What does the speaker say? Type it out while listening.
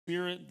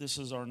Spirit. This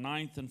is our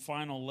 9th and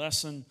final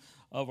lesson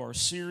of our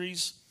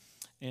series.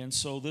 And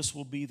so this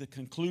will be the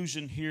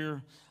conclusion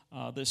here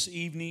this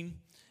evening.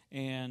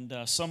 And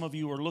some of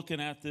you are looking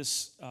at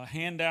this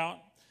handout,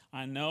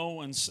 I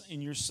know, and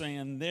you're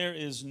saying, there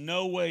is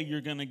no way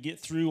you're going to get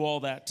through all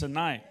that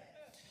tonight.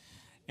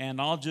 And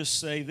I'll just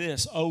say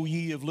this, O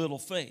ye of little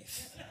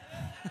faith.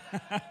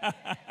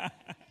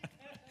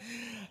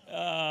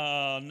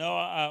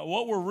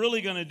 What we're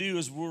really going to do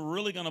is we're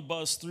really going to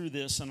buzz through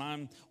this,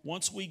 and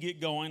once we get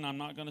going, I'm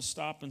not going to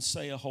stop and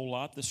say a whole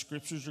lot. The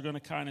scriptures are going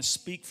to kind of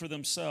speak for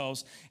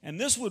themselves, and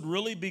this would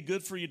really be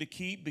good for you to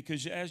keep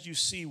because, as you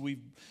see,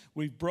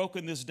 we've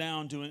broken this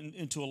down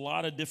into a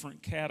lot of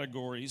different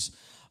categories.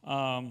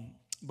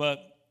 But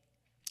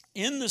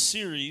in the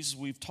series,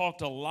 we've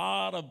talked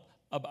about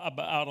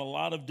a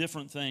lot of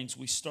different things.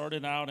 We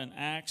started out in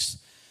Acts,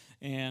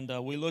 and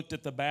we looked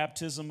at the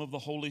baptism of the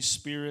Holy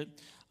Spirit.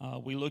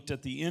 We looked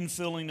at the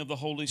infilling of the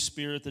Holy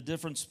Spirit, the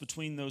difference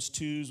between those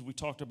two. We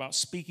talked about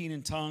speaking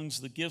in tongues,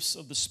 the gifts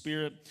of the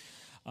Spirit,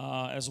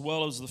 as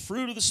well as the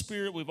fruit of the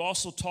Spirit. We've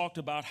also talked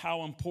about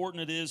how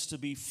important it is to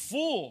be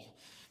full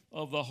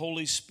of the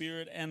Holy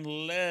Spirit and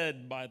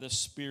led by the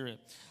Spirit.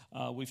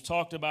 We've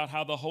talked about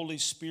how the Holy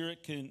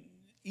Spirit can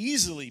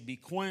easily be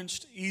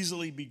quenched,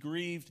 easily be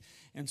grieved.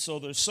 And so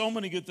there's so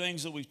many good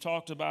things that we've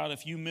talked about.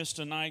 If you missed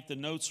tonight, the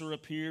notes are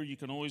up here. You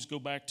can always go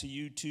back to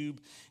YouTube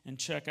and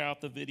check out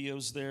the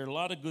videos there. A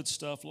lot of good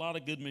stuff, a lot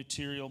of good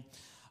material.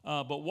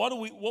 But what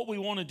we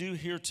want to do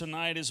here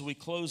tonight as we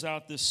close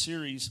out this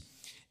series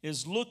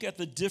is look at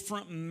the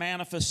different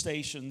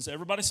manifestations.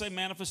 Everybody say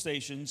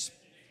manifestations.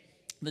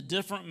 The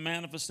different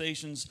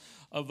manifestations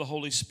of the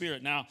Holy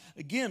Spirit. Now,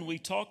 again, we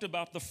talked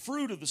about the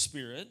fruit of the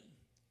Spirit,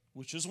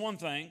 which is one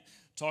thing.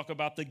 Talk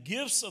about the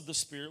gifts of the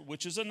Spirit,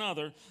 which is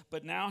another.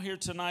 But now here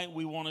tonight,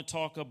 we want to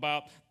talk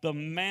about the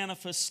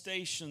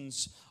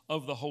manifestations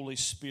of the Holy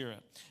Spirit.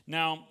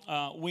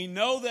 Now, we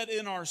know that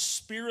in our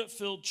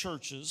Spirit-filled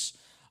churches,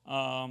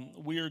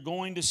 we are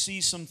going to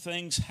see some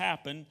things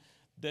happen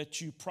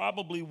that you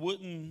probably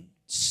wouldn't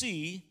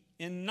see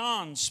in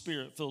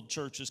non-Spirit-filled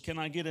churches. Can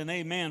I get an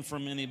amen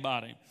from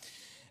anybody?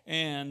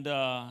 And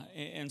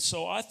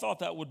so I thought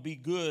that would be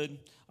good.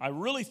 I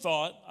really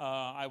thought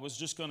I was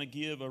just going to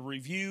give a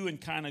review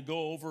and kind of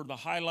go over the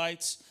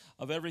highlights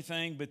of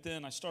everything. But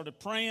then I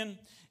started praying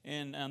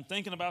and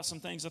thinking about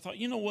some things. I thought,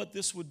 you know what,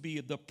 this would be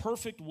the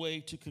perfect way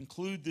to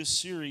conclude this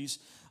series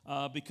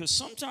because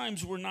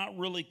sometimes we're not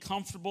really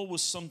comfortable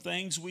with some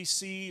things we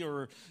see,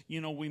 or,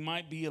 we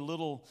might be a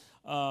little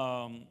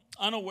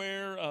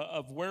unaware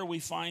of where we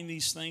find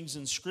these things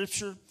in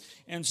Scripture.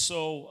 And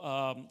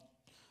so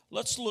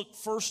let's look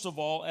first of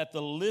all at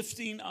the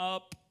lifting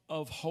up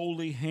of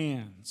holy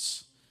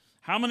hands.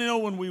 How many know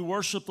when we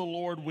worship the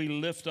Lord, we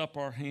lift up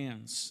our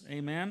hands?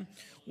 Amen?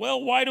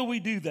 Well, why do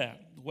we do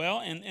that? Well,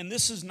 and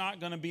this is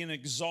not going to be an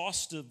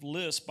exhaustive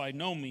list by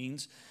no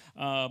means,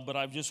 but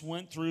I've just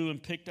went through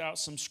and picked out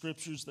some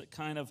scriptures that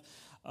kind of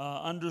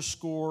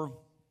underscore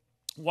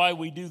why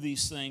we do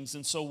these things.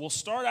 And so we'll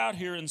start out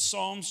here in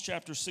Psalms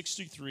chapter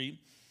 63,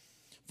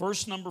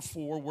 verse number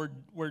 4,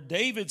 where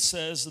David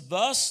says,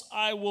 "Thus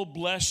I will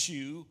bless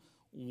you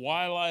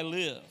while I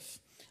live."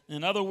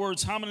 In other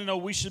words, how many know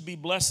we should be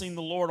blessing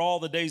the Lord all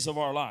the days of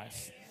our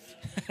life?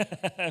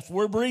 If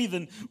we're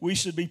breathing, we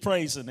should be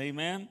praising.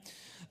 Amen.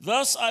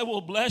 "Thus I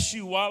will bless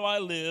you while I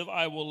live.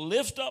 I will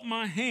lift up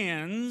my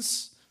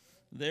hands."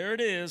 There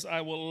it is.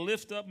 "I will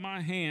lift up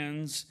my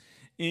hands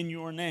in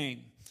your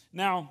name."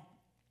 Now,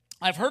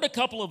 I've heard a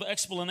couple of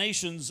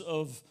explanations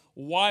of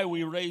why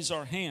we raise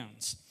our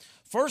hands.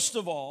 First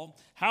of all,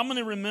 how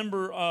many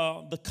remember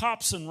the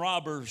cops and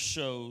robbers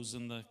shows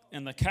and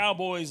the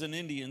cowboys and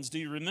Indians? Do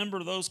you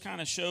remember those kind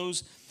of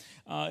shows?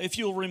 If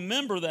you'll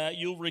remember that,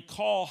 you'll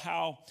recall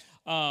how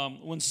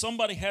when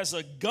somebody has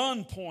a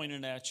gun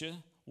pointed at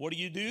you, what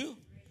do?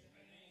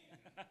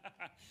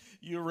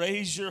 You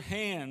raise your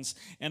hands.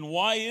 And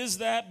why is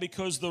that?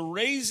 Because the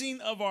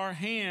raising of our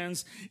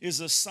hands is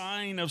a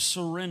sign of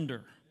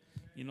surrender.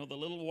 The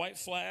little white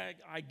flag,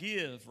 I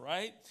give,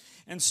 right?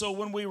 And so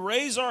when we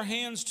raise our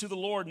hands to the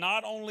Lord,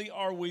 not only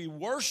are we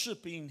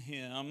worshiping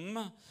Him,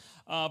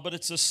 but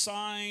it's a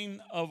sign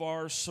of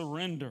our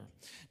surrender.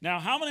 Now,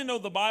 how many know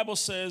the Bible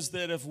says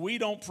that if we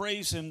don't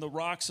praise Him, the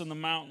rocks and the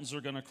mountains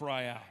are going to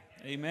cry out?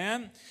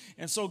 Amen?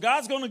 And so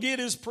God's going to get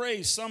His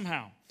praise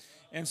somehow.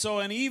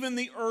 And even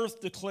the earth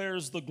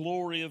declares the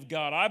glory of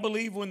God. I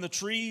believe when the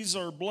trees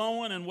are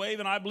blowing and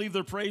waving, I believe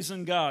they're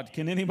praising God.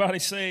 Can anybody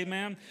say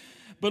amen?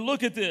 But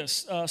look at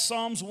this,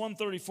 Psalms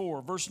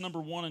 134, verse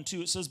number 1 and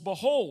 2. It says,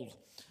 "Behold,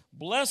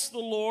 bless the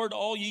Lord,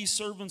 all ye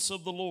servants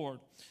of the Lord,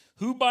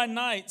 who by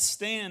night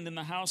stand in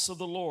the house of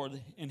the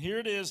Lord." And here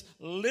it is,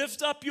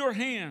 "Lift up your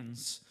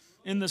hands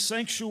in the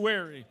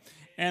sanctuary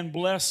and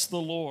bless the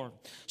Lord."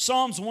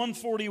 Psalms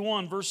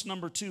 141, verse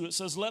number 2, it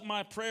says, "Let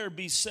my prayer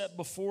be set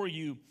before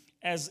you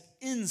as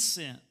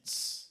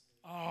incense."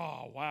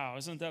 Oh, wow,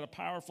 isn't that a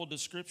powerful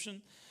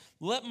description?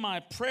 Let my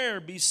prayer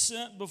be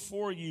sent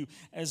before you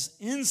as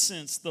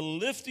incense, the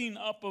lifting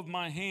up of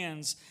my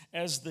hands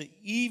as the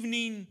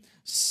evening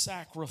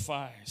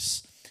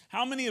sacrifice.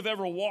 How many have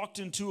ever walked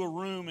into a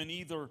room and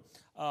either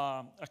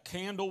a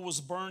candle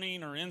was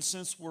burning or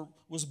incense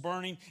was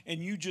burning,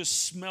 and you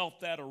just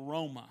smelt that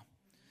aroma?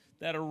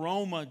 That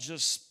aroma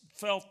just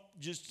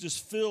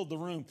filled the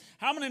room.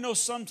 How many know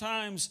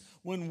sometimes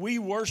when we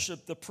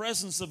worship, the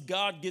presence of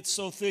God gets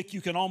so thick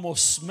you can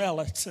almost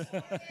smell it?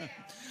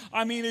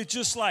 I mean, it's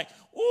just like,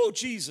 oh,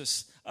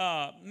 Jesus.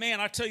 Man,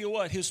 I tell you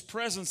what, his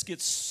presence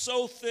gets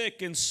so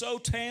thick and so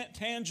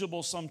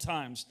tangible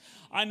sometimes.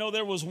 I know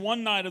there was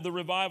one night of the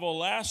revival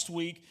last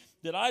week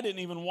that I didn't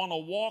even want to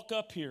walk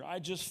up here. I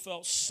just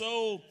felt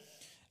so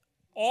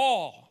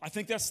awe. I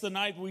think that's the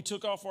night we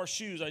took off our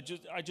shoes. I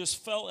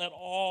just felt at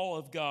awe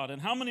of God.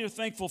 And how many are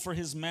thankful for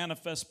his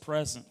manifest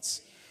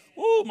presence?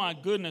 Oh, my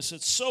goodness,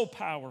 it's so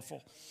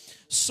powerful,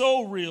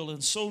 so real,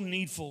 and so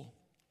needful,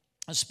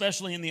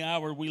 especially in the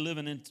hour we're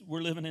living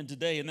in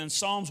today. And then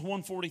Psalms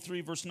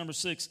 143, verse number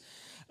 6,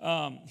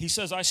 he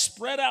says, I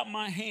spread out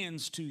my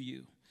hands to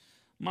you.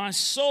 My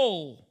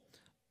soul,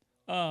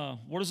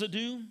 what does it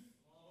do?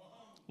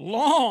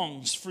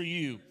 Longs for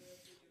you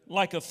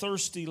like a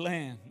thirsty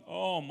land.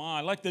 Oh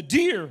my, like the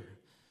deer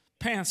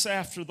pants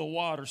after the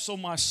water. So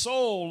my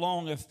soul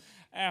longeth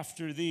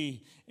after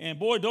thee. And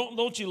boy,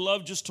 don't you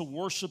love just to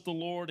worship the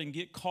Lord and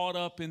get caught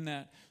up in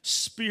that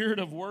spirit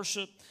of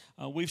worship?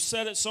 We've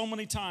said it so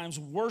many times,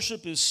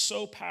 worship is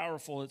so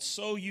powerful, it's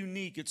so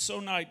unique, it's so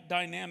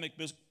dynamic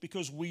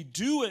because we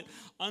do it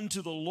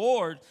unto the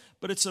Lord,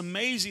 but it's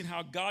amazing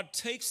how God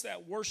takes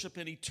that worship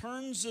and he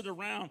turns it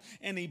around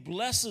and he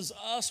blesses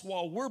us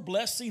while we're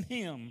blessing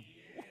him.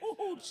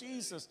 Oh,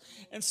 Jesus.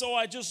 And so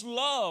I just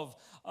love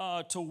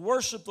to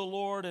worship the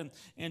Lord and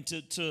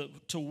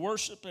to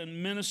worship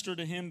and minister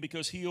to him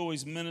because he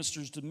always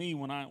ministers to me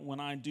when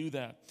I do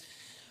that.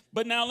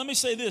 But now let me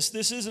say this.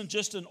 This isn't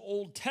just an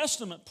Old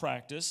Testament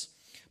practice,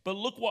 but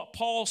look what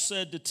Paul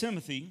said to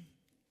Timothy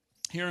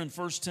here in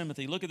 1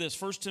 Timothy. Look at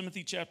this, 1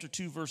 Timothy chapter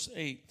 2, verse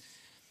 8.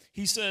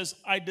 He says,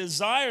 I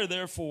desire,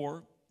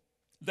 therefore,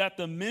 that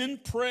the men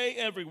pray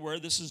everywhere.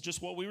 This is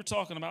just what we were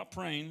talking about,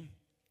 praying.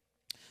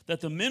 That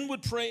the men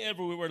would pray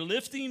everywhere,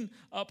 lifting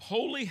up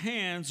holy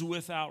hands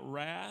without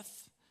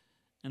wrath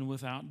and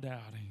without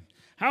doubting.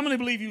 How many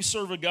believe you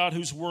serve a God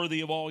who's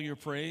worthy of all your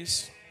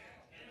praise?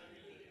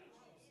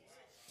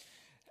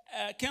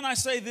 Can I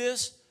say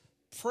this?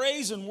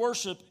 Praise and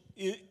worship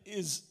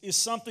is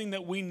something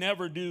that we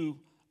never do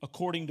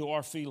according to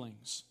our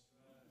feelings.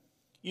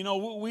 You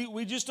know,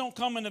 we just don't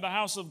come into the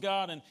house of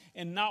God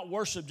and not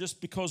worship just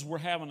because we're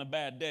having a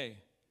bad day.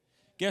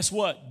 Guess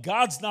what?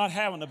 God's not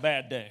having a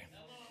bad day.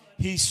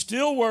 He's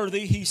still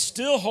worthy. He's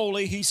still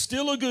holy. He's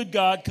still a good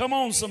God. Come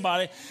on,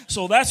 somebody.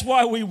 So that's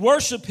why we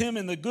worship him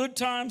in the good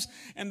times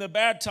and the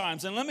bad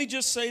times. And let me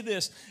just say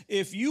this.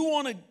 If you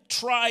want to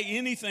try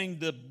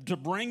anything to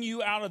bring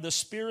you out of the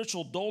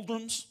spiritual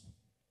doldrums,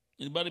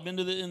 anybody been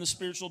in the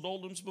spiritual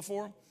doldrums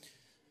before?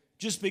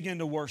 Just begin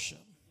to worship.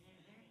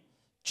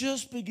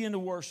 Just begin to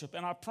worship.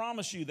 And I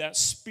promise you that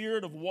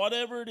spirit of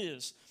whatever it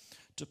is,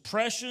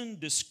 depression,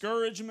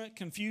 discouragement,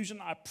 confusion,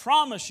 I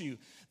promise you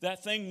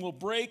that thing will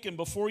break, and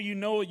before you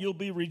know it, you'll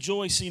be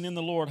rejoicing in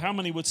the Lord. How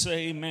many would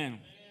say amen?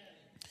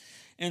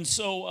 And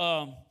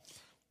so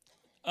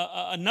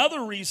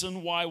another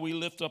reason why we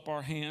lift up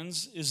our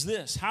hands is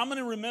this. How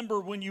many remember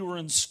when you were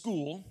in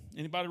school?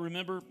 Anybody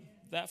remember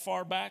that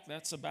far back?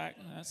 That's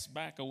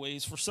back a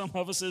ways for some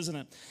of us, isn't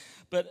it?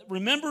 But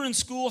remember in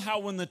school how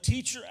when the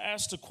teacher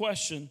asked a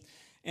question,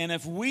 and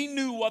if we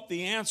knew what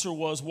the answer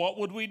was, what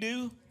would we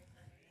do?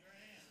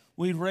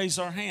 We'd raise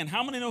our hand.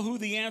 How many know who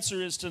the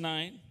answer is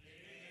tonight?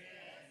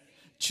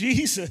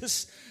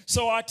 Jesus.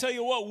 So I tell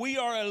you what, we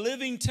are a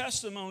living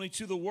testimony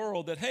to the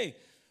world that, hey,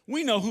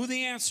 we know who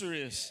the answer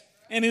is.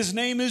 And his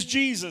name is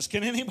Jesus.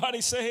 Can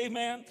anybody say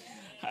amen?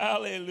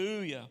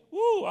 Hallelujah.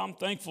 Woo, I'm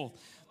thankful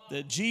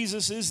that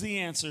Jesus is the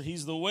answer.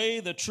 He's the way,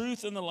 the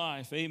truth, and the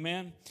life.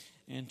 Amen.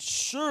 And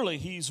surely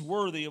he's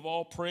worthy of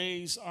all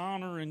praise,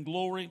 honor, and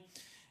glory.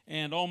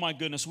 And oh my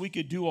goodness, we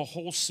could do a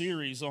whole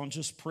series on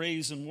just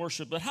praise and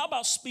worship. But how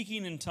about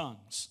speaking in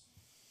tongues?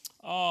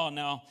 Oh,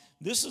 now,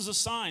 this is a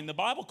sign. The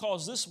Bible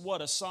calls this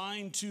what? A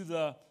sign to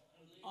the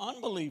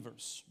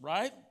unbelievers,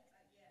 right?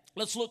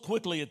 Let's look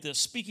quickly at this,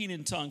 speaking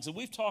in tongues. And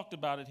we've talked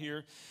about it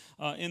here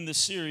in this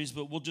series,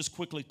 but we'll just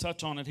quickly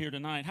touch on it here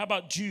tonight. How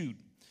about Jude?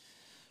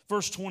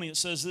 Verse 20, it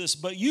says this,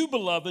 but you,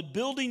 beloved,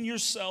 building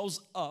yourselves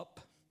up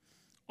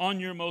on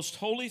your most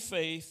holy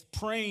faith,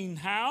 praying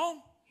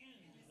how?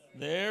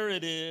 There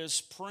it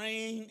is,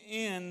 praying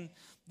in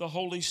the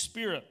Holy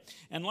Spirit.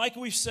 And like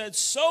we've said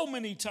so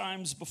many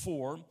times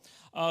before,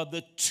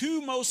 the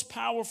two most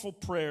powerful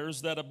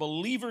prayers that a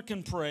believer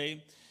can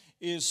pray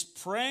is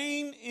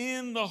praying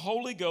in the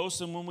Holy Ghost.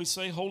 And when we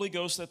say Holy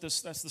Ghost,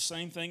 that's the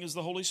same thing as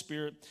the Holy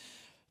Spirit.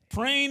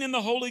 Praying in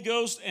the Holy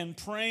Ghost and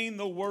praying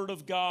the Word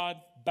of God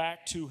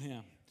back to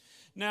Him.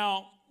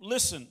 Now,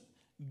 listen,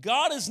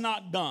 God is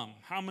not dumb.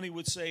 How many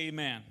would say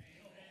amen?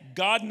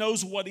 God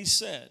knows what He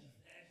said.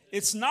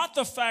 It's not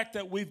the fact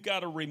that we've got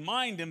to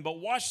remind him, but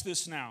watch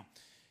this now.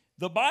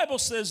 The Bible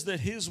says that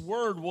his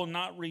word will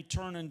not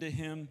return unto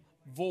him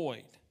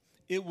void.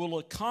 It will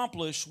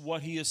accomplish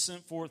what he has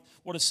sent forth,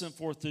 what is sent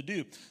forth to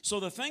do. So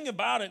the thing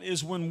about it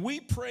is when we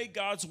pray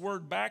God's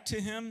word back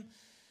to him,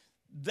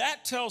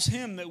 that tells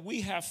him that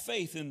we have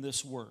faith in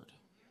this word,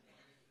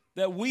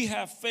 that we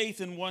have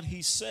faith in what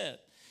he said.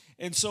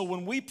 And so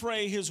when we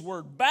pray his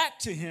word back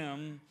to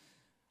him,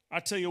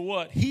 I tell you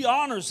what, he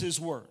honors his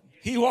word.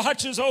 He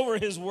watches over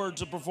his word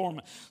to perform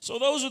it. So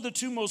those are the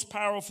two most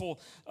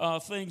powerful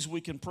things we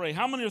can pray.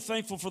 How many are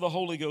thankful for the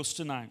Holy Ghost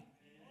tonight?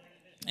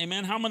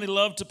 Amen. How many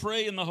love to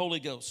pray in the Holy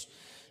Ghost?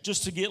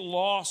 Just to get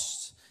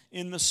lost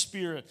in the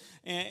Spirit.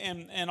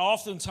 And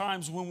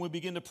oftentimes when we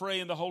begin to pray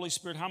in the Holy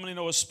Spirit, how many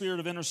know a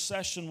spirit of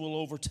intercession will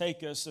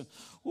overtake us? And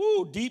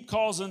deep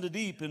calls into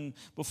deep. And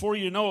before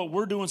you know it,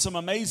 we're doing some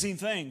amazing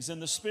things in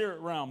the spirit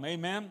realm.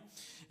 Amen.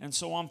 And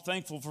so I'm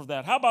thankful for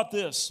that. How about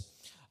this?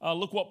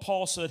 Look what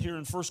Paul said here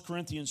in 1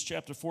 Corinthians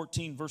chapter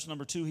 14, verse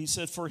number 2. He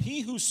said, "For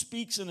he who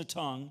speaks in a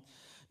tongue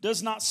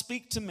does not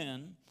speak to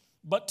men,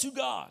 but to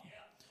God.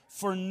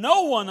 For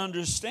no one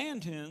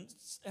understands him.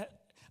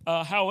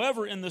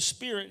 However, in the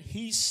Spirit,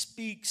 he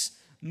speaks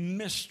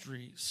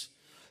mysteries."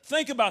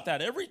 Think about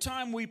that. Every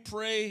time we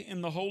pray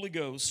in the Holy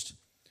Ghost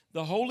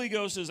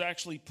is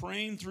actually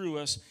praying through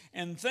us,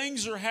 and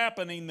things are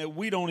happening that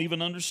we don't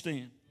even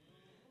understand.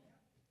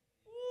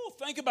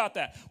 Think about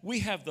that.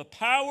 We have the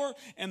power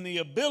and the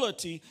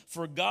ability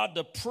for God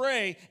to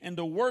pray and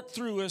to work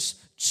through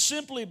us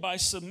simply by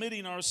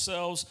submitting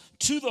ourselves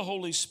to the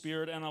Holy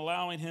Spirit and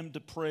allowing him to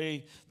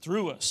pray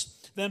through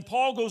us. Then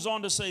Paul goes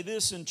on to say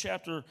this in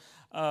same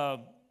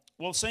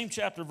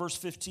chapter, verse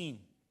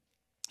 15.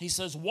 He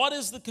says, "What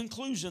is the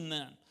conclusion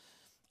then?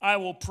 I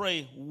will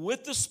pray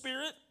with the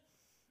Spirit,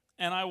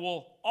 and I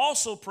will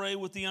also pray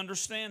with the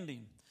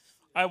understanding.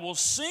 I will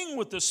sing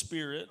with the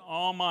Spirit."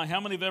 Oh my, how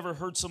many have ever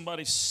heard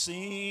somebody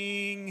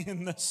sing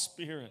in the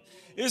Spirit?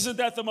 Isn't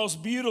that the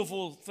most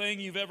beautiful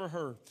thing you've ever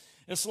heard?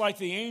 It's like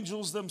the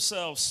angels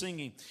themselves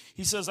singing.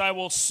 He says, "I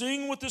will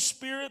sing with the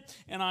Spirit,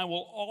 and I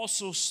will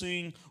also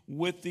sing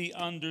with the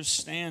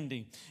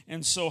understanding."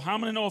 And so how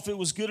many know if it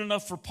was good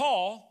enough for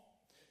Paul,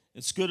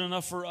 it's good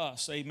enough for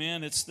us?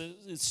 Amen. It's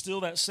still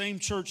that same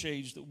church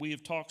age that we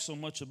have talked so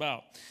much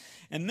about.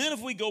 And then if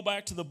we go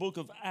back to the book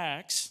of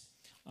Acts,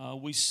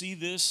 we see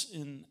this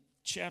in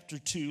chapter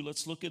 2.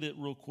 Let's look at it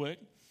real quick.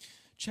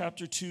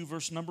 Chapter 2,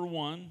 verse number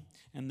 1.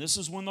 And this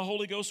is when the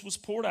Holy Ghost was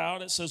poured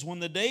out. It says, "When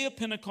the day of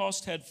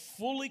Pentecost had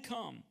fully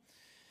come,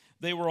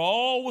 they were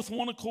all with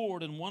one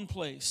accord in one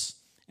place.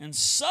 And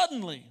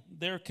suddenly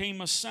there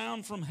came a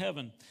sound from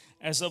heaven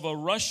as of a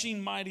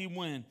rushing mighty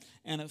wind,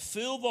 and it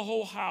filled the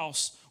whole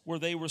house where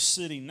they were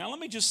sitting." Now let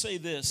me just say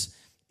this.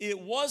 It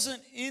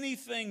wasn't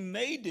anything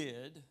they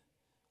did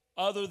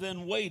other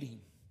than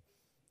waiting,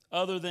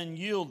 other than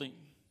yielding.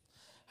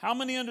 How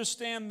many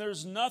understand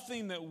there's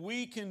nothing that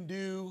we can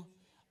do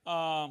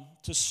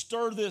to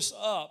stir this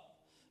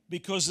up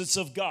because it's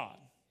of God?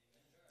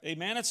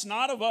 Amen. It's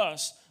not of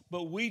us,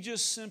 but we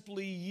just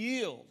simply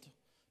yield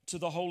to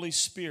the Holy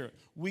Spirit.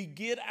 We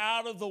get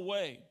out of the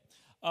way.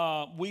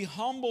 We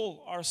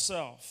humble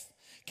ourselves.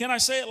 Can I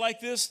say it like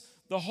this?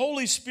 The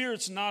Holy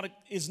Spirit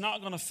is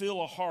not going to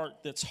fill a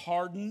heart that's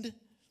hardened,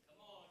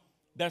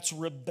 that's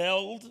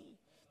rebelled,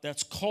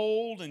 that's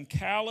cold and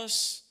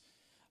callous.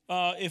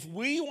 If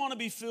we want to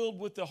be filled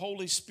with the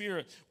Holy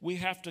Spirit, we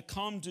have to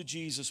come to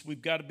Jesus.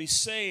 We've got to be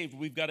saved.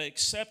 We've got to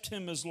accept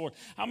him as Lord.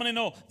 How many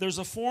know there's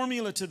a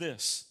formula to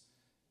this?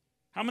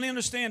 How many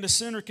understand a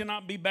sinner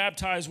cannot be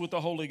baptized with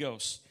the Holy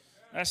Ghost?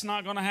 That's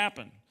not going to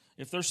happen.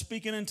 If they're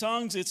speaking in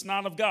tongues, it's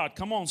not of God.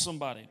 Come on,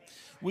 somebody.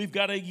 We've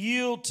got to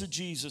yield to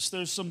Jesus.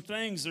 There's some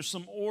things, there's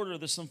some order,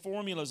 there's some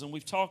formulas, and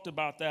we've talked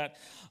about that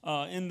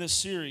in this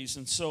series.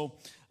 And so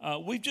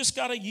we've just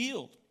got to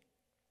yield.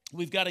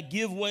 We've got to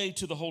give way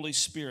to the Holy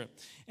Spirit.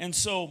 And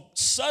so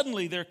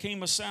suddenly there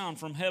came a sound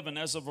from heaven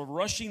as of a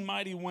rushing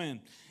mighty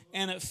wind,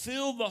 and it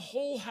filled the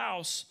whole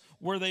house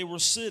where they were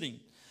sitting.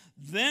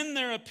 Then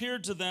there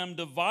appeared to them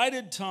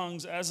divided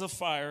tongues as of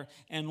fire,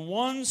 and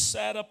one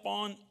sat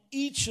upon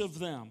each of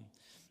them.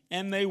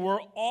 And they were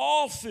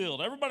all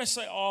filled. Everybody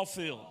say all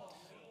filled.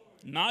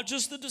 Not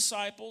just the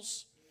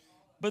disciples,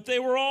 but they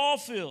were all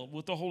filled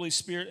with the Holy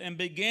Spirit and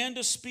began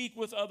to speak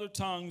with other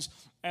tongues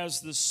as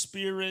the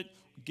Spirit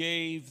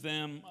gave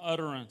them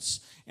utterance.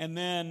 And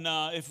then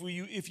if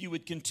you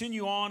would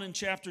continue on in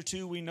chapter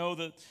 2, we know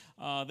that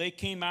they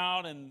came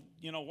out and,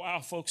 wow,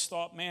 folks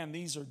thought, man,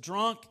 these are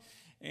drunk.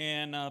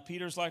 And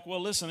Peter's like,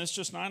 well, listen, it's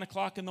just 9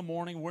 o'clock in the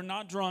morning. We're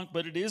not drunk,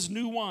 but it is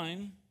new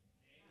wine.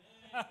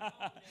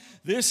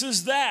 This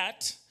is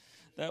that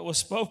was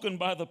spoken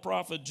by the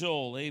prophet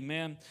Joel.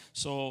 Amen.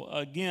 So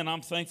again,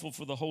 I'm thankful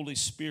for the Holy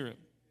Spirit.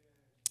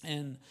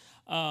 And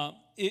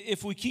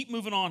if we keep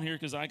moving on here,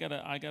 because I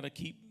gotta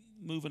keep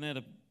moving at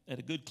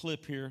a good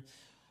clip here.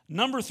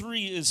 Number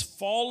 3 is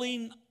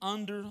falling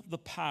under the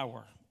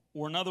power,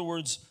 or in other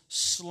words,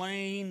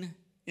 slain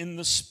in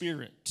the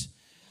Spirit.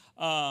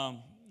 Now,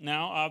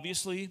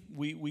 obviously,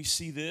 we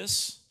see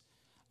this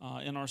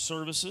in our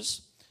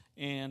services.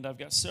 And I've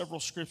got several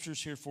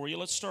scriptures here for you.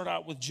 Let's start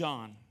out with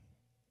John.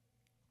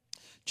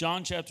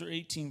 John chapter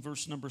 18,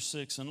 verse number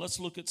 6. And let's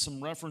look at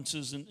some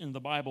references in the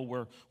Bible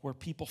where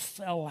people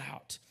fell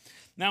out.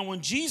 Now,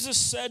 when Jesus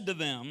said to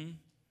them,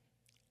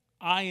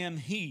 I am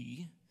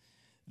he,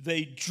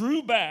 they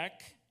drew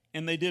back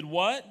and they did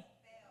what?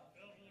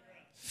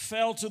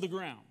 Fell to the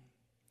ground.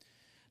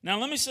 Now,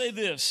 let me say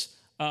this.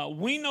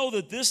 We know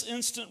that this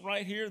instant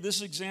right here,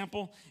 this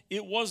example,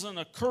 it wasn't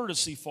a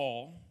courtesy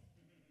fall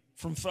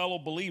from fellow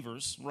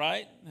believers,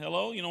 right?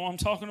 Hello, you know what I'm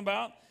talking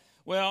about?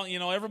 Well, you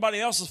know, everybody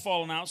else is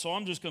falling out, so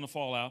I'm just going to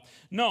fall out.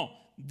 No,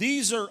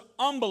 these are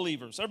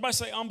unbelievers. Everybody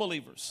say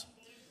unbelievers.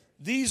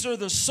 These are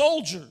the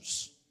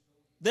soldiers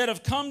that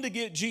have come to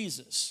get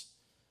Jesus.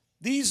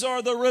 These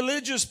are the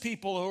religious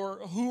people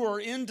who are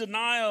in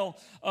denial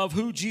of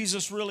who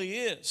Jesus really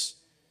is.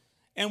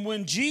 And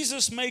when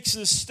Jesus makes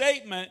this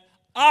statement,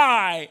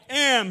 I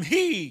am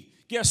he,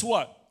 guess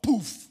what?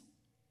 Poof.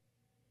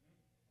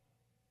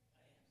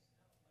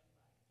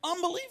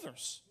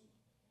 Unbelievers.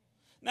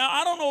 Now,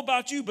 I don't know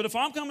about you, but if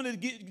I'm coming to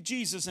get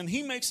Jesus and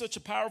he makes such a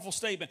powerful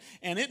statement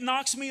and it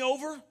knocks me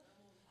over,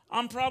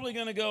 I'm probably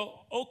going to go,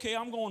 okay,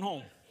 I'm going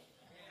home.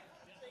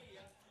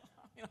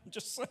 I'm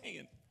just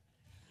saying.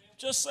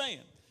 Just saying.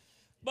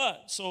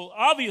 But, so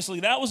obviously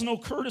that was no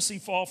courtesy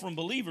fall from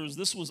believers.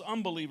 This was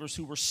unbelievers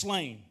who were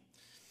slain.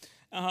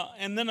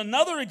 And then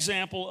another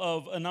example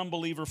of an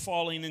unbeliever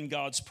falling in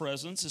God's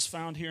presence is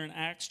found here in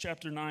Acts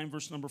chapter 9,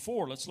 verse number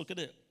 4. Let's look at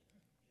it.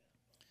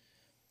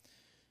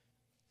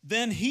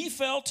 Then he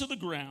fell to the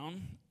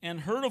ground and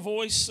heard a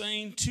voice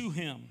saying to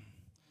him,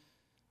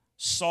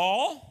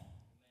 Saul,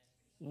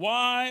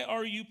 why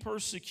are you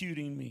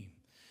persecuting me?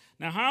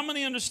 Now, how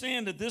many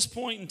understand at this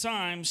point in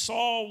time,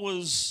 Saul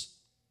was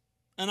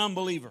an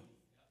unbeliever?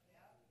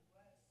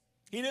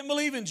 He didn't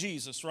believe in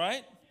Jesus,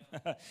 right?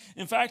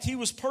 In fact, he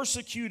was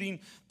persecuting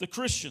the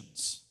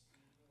Christians.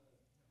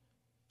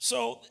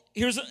 So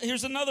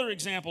here's another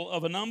example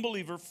of an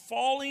unbeliever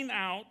falling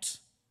out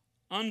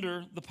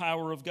under the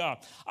power of God.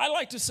 I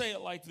like to say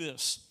it like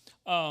this.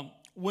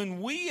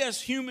 When we as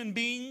human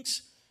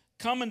beings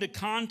come into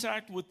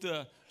contact with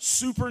the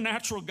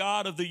supernatural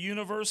God of the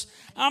universe,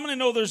 I'm going to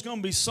know there's going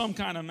to be some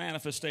kind of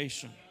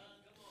manifestation.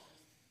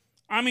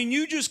 I mean,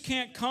 you just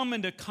can't come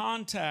into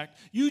contact.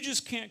 You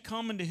just can't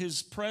come into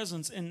his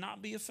presence and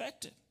not be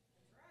affected.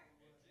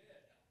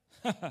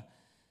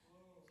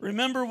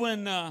 Remember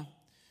when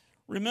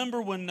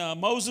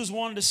Moses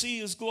wanted to see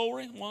his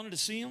glory, wanted to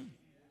see him?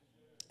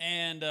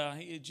 And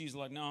Jesus was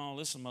like, no,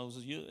 listen,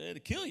 Moses,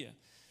 it'll kill you.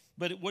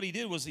 But what he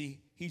did was he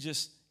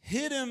just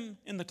hit him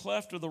in the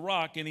cleft of the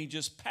rock, and he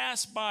just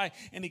passed by,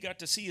 and he got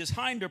to see his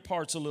hinder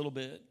parts a little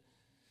bit.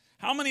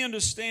 How many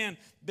understand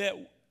that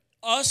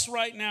us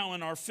right now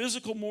in our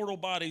physical mortal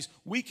bodies,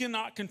 we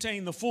cannot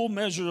contain the full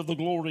measure of the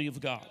glory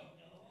of God?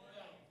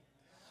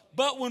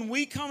 But when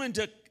we come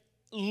into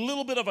a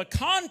little bit of a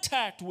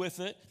contact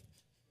with it,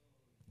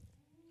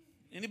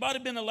 anybody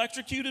been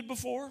electrocuted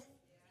before?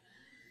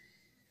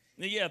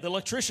 Yeah, the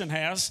electrician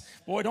has.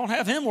 Boy, don't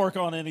have him work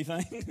on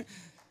anything.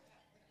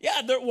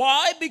 Yeah,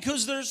 why?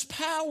 Because there's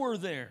power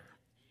there.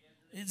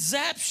 It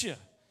zaps you.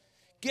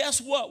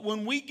 Guess what?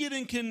 When we get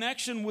in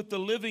connection with the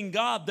living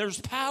God, there's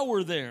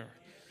power there.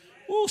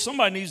 Ooh,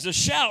 somebody needs to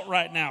shout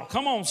right now.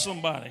 Come on,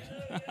 somebody.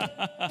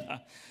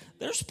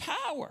 There's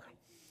power.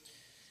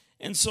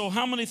 And so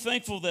how many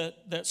thankful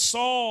that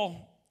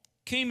Saul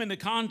came into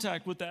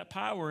contact with that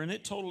power and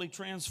it totally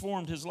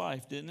transformed his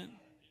life, didn't it?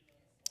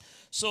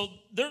 So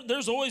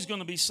there's always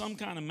going to be some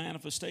kind of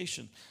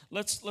manifestation.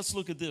 Let's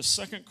look at this.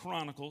 2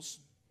 Chronicles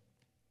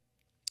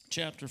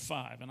chapter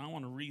 5. And I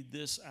want to read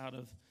this out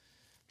of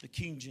the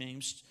King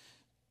James.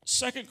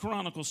 2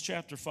 Chronicles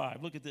chapter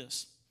 5. Look at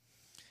this.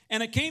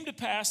 And it came to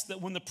pass that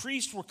when the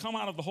priests were come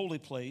out of the holy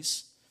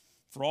place,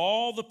 for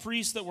all the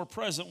priests that were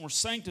present were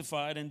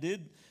sanctified and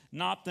did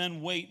not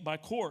then wait by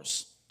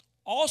course.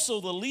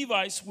 Also the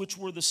Levites, which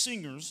were the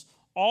singers,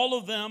 all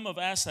of them of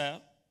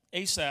Asaph,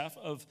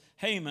 of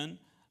Haman,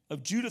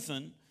 of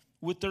Jeduthun,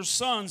 with their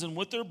sons and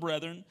with their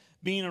brethren,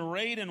 being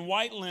arrayed in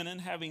white linen,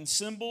 having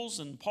cymbals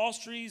and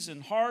psalteries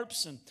and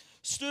harps, and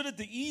stood at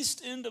the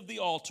east end of the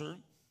altar,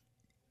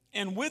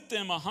 and with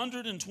them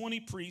 120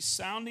 priests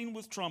sounding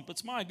with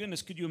trumpets. My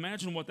goodness, could you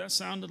imagine what that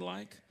sounded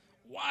like?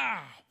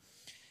 Wow.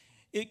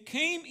 It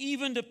came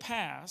even to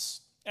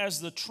pass, as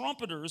the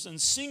trumpeters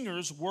and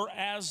singers were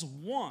as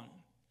one,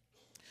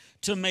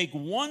 to make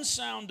one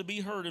sound to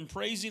be heard in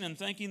praising and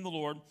thanking the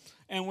Lord.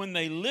 And when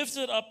they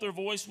lifted up their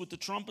voice with the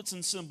trumpets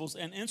and cymbals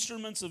and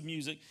instruments of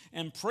music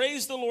and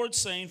praised the Lord,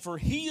 saying, for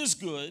he is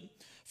good,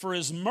 for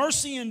his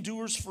mercy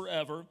endures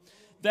forever,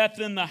 that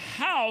then the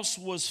house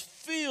was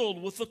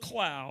filled with a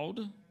cloud.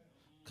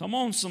 Come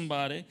on,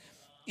 somebody.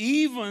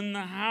 Even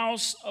the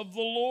house of the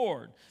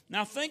Lord.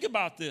 Now think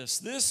about this.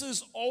 This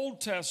is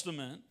Old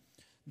Testament.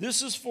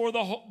 This is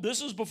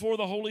before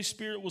the Holy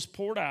Spirit was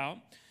poured out.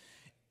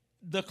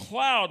 The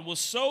cloud was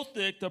so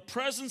thick, the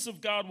presence of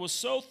God was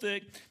so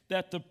thick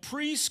that the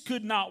priests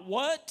could not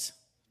what?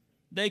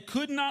 They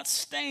could not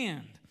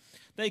stand.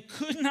 They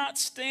could not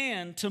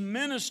stand to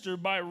minister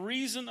by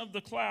reason of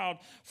the cloud,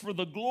 for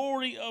the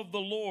glory of the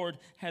Lord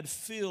had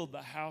filled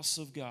the house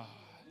of God.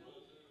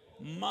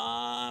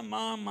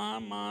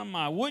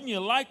 My. Wouldn't you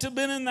like to have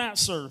been in that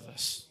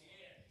service?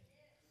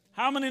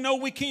 How many know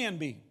we can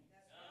be?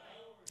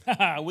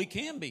 We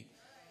can be.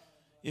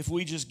 If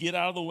we just get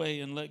out of the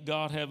way and let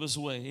God have his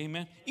way.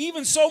 Amen.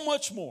 Even so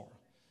much more.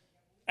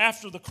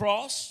 After the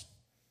cross,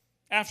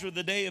 after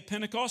the day of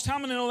Pentecost, how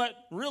many know that,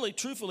 really,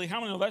 truthfully, how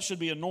many know that should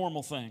be a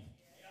normal thing?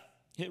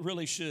 It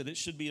really should. It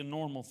should be a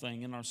normal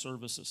thing in our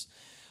services.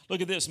 Look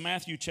at this,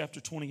 Matthew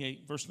chapter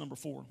 28, verse number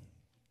 4.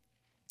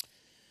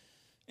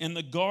 And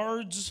the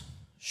guards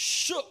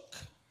shook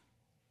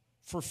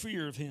for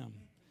fear of him,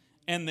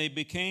 and they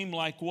became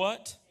like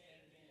what?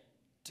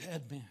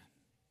 Dead men.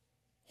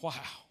 Wow.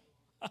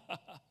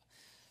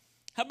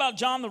 How about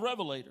John the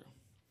Revelator?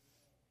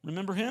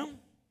 Remember him?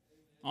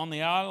 On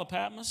the Isle of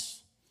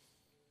Patmos.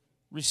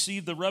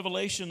 Received the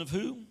revelation of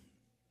who?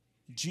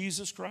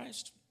 Jesus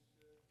Christ.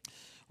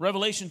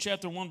 Revelation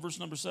chapter 1, verse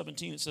number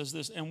 17, it says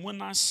this, and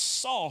when I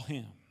saw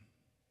him,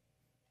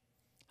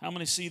 how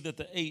many see that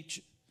the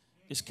H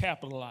is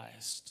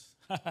capitalized?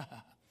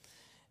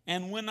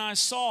 And when I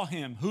saw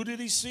him, who did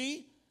he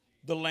see?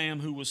 The Lamb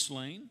who was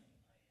slain.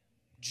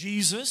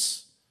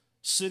 Jesus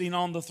sitting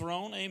on the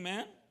throne,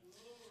 amen.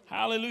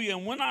 Hallelujah.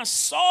 And when I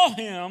saw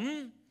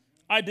him,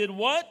 I did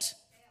what?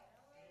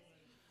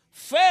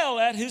 Fell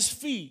at his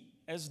feet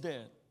as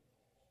dead.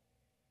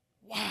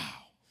 Wow.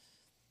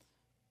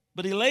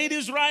 But he laid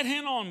his right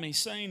hand on me,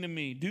 saying to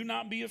me, do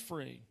not be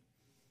afraid,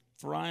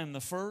 for I am the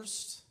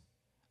first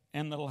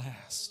and the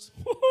last.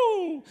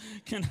 Woo-hoo!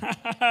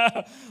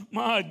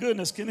 My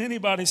goodness, can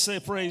anybody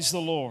say praise the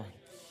Lord?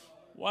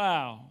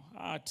 Wow,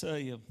 I tell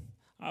you,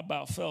 I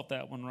about felt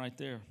that one right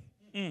there.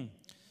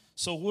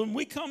 So when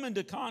we come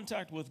into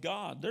contact with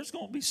God, there's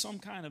going to be some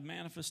kind of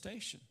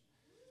manifestation.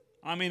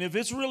 I mean, if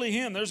it's really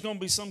him, there's going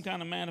to be some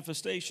kind of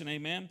manifestation,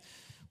 amen.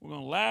 We're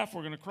going to laugh,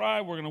 we're going to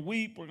cry, we're going to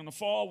weep, we're going to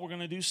fall, we're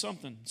going to do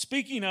something.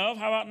 Speaking of,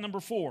 how about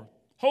number 4?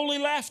 Holy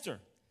laughter.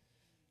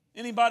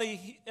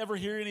 Anybody ever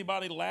hear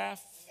anybody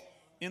laugh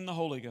in the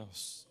Holy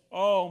Ghost?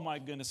 Oh my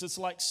goodness, it's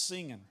like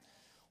singing.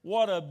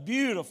 What a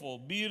beautiful,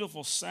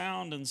 beautiful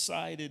sound and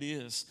sight it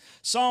is.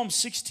 Psalm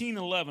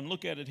 16:11,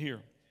 look at it here.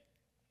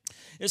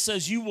 It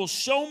says, you will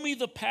show me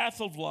the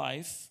path of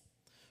life,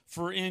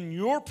 for in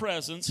your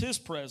presence, his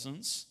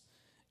presence,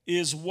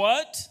 is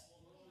what?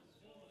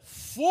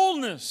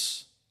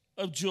 Fullness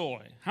of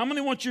joy. How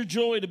many want your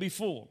joy to be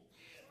full?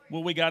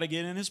 Well, we got to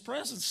get in his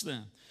presence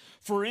then.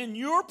 For in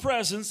your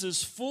presence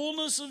is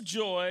fullness of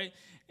joy,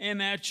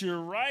 and at your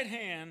right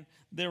hand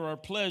there are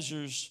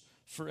pleasures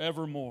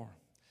forevermore.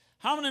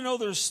 How many know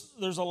there's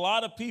a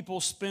lot of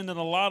people spending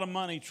a lot of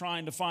money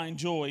trying to find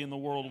joy in the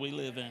world we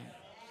live in?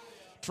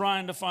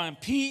 Trying to find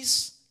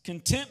peace,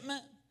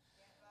 contentment.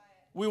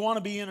 We want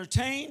to be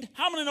entertained.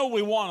 How many know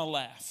we want to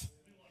laugh?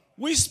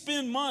 We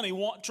spend money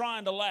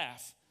trying to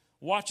laugh.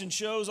 Watching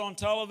shows on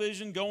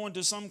television, going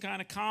to some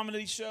kind of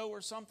comedy show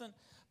or something.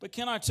 But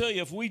can I tell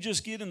you, if we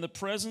just get in the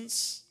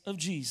presence of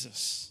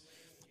Jesus,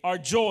 our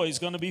joy is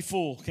going to be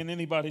full. Can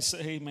anybody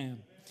say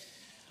amen?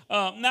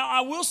 Now,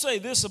 I will say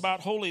this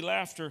about holy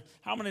laughter.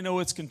 How many know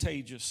it's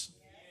contagious?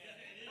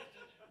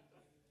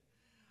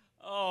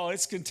 Oh,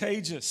 it's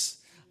contagious.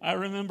 I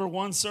remember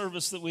one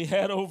service that we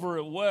had over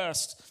at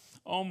West.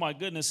 Oh, my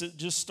goodness. It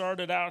just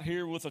started out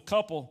here with a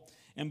couple.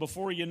 And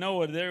before you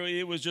know it,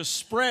 it was just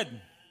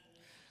spreading.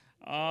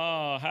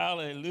 Oh,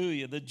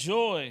 hallelujah. The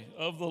joy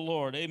of the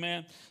Lord.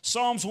 Amen.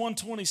 Psalms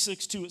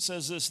 126:2, it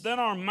says this. Then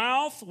our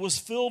mouth was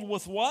filled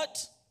with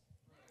what?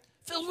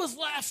 Filled with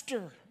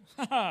laughter.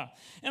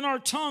 And our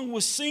tongue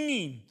was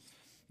singing.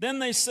 Then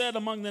they said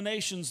among the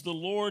nations, the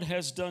Lord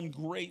has done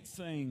great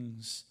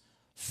things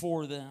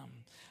for them.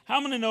 How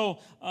many know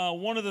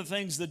one of the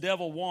things the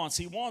devil wants?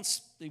 He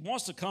wants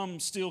to come,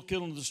 steal,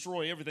 kill, and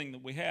destroy everything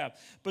that we have.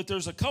 But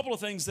there's a couple of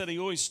things that he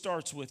always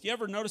starts with. You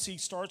ever notice he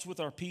starts with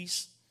our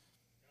peace?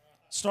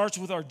 Starts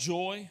with our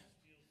joy.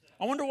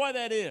 I wonder why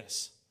that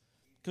is.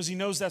 Because he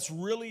knows that's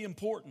really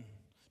important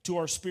to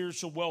our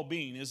spiritual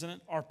well-being, isn't it?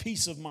 Our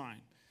peace of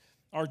mind,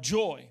 our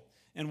joy.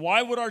 And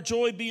why would our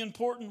joy be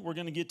important? We're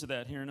going to get to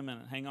that here in a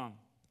minute. Hang on.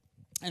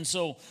 And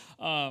so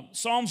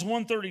Psalms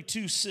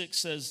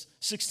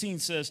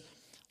 132:16 says,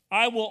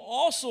 I will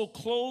also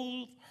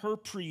clothe her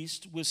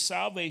priest with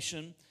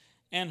salvation,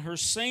 and her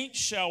saints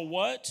shall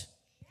what?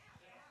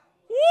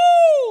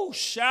 Woo!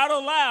 Shout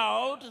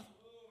aloud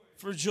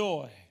for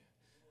joy.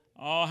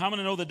 Oh, how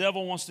many know the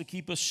devil wants to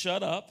keep us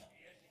shut up?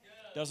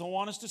 Doesn't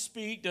want us to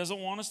speak, doesn't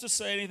want us to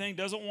say anything,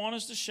 doesn't want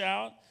us to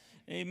shout.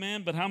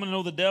 Amen. But how many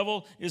know the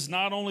devil is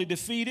not only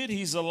defeated,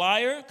 he's a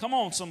liar? Come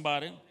on,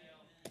 somebody.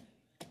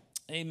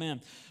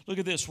 Amen. Look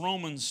at this,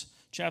 Romans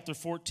chapter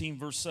 14,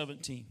 verse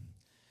 17.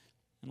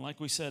 And like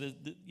we said,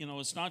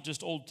 it's not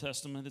just Old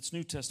Testament, it's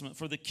New Testament.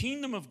 For the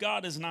kingdom of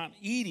God is not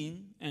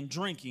eating and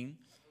drinking,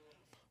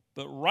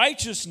 but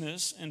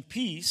righteousness and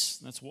peace.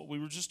 That's what we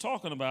were just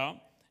talking about.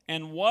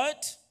 And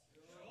what?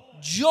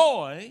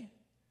 Joy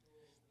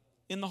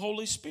in the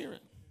Holy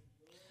Spirit.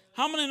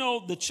 How many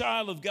know the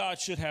child of God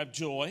should have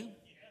joy?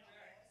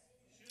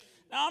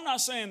 Now, I'm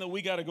not saying that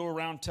we got to go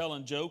around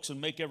telling jokes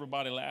and make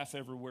everybody laugh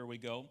everywhere we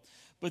go,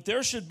 but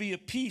there should be a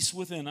peace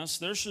within us.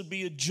 There should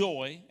be a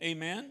joy,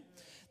 amen,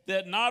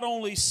 that not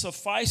only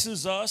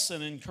suffices us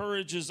and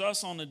encourages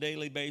us on a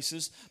daily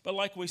basis, but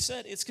like we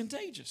said, it's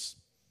contagious.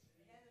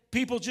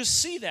 People just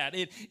see that.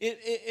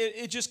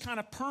 It just kind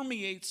of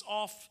permeates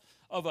off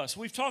of us.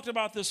 We've talked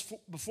about this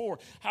before,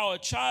 how a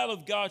child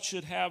of God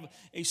should have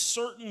a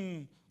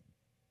certain,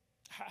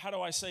 how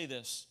do I say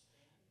this?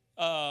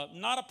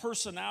 Not a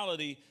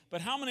personality, but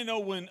how many know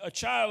when a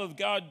child of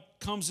God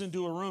comes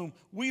into a room,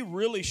 we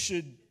really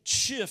should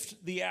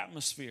shift the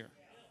atmosphere.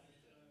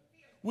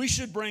 We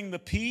should bring the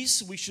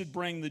peace, we should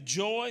bring the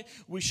joy,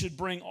 we should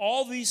bring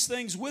all these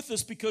things with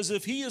us, because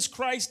if He is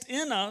Christ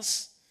in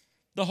us,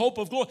 the hope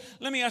of glory.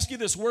 Let me ask you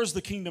this, where's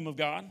the kingdom of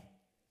God?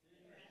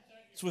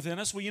 It's within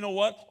us. Well, you know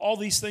what? All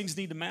these things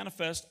need to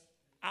manifest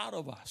out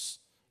of us,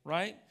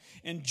 right?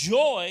 And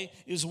joy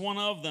is one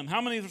of them.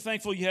 How many are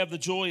thankful you have the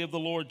joy of the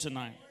Lord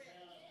tonight?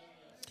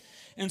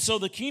 And so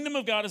the kingdom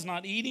of God is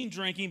not eating,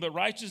 drinking, but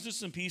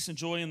righteousness and peace and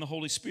joy in the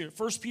Holy Spirit.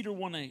 1 Peter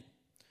 1:8.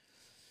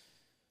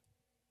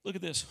 Look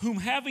at this. Whom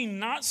having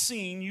not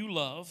seen you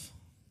love,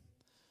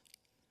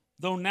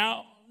 though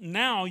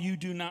now you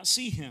do not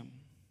see Him.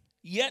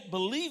 Yet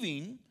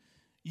believing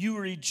you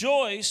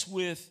rejoice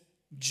with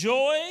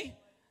joy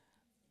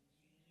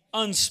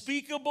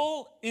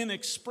unspeakable,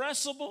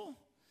 inexpressible.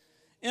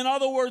 In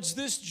other words,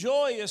 this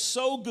joy is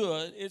so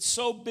good, it's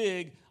so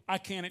big, I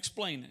can't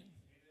explain it.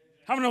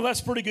 How many know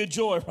that's pretty good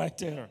joy right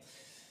there?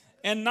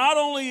 And not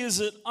only is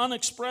it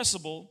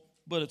unexpressible,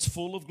 but it's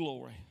full of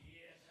glory.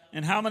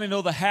 And how many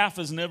know the half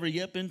has never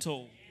yet been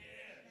told?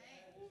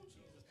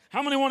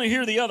 How many want to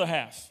hear the other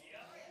half?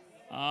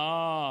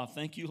 Ah,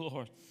 thank you,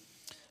 Lord.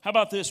 How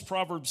about this,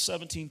 Proverbs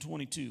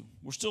 17:22?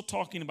 We're still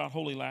talking about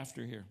holy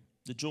laughter here,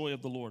 the joy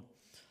of the Lord.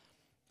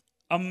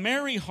 A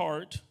merry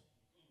heart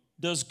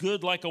does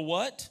good like a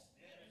what?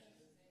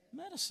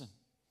 Medicine.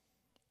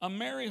 A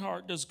merry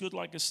heart does good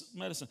like a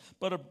medicine,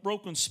 but a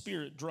broken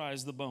spirit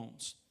dries the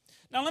bones.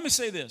 Now, let me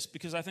say this,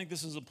 because I think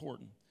this is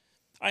important.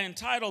 I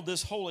entitled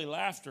this Holy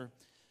Laughter,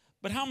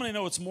 but how many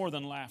know it's more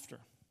than laughter?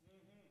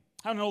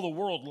 How many know the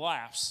world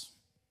laughs?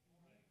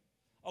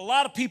 A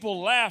lot of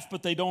people laugh,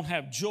 but they don't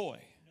have joy,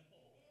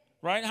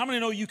 right? How many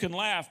know you can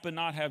laugh but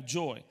not have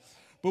joy?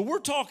 But we're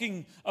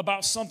talking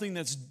about something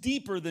that's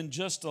deeper than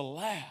just a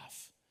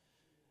laugh.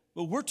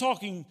 But we're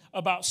talking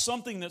about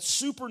something that's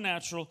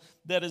supernatural,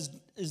 that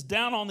is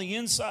down on the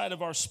inside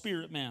of our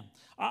spirit man.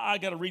 I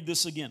got to read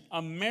this again.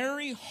 A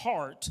merry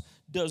heart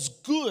does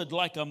good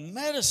like a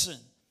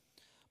medicine,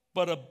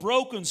 but a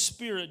broken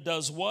spirit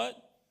does what?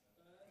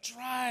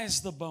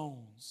 Dries the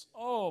bones.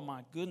 Oh,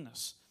 my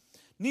goodness.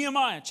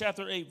 Nehemiah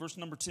chapter 8, verse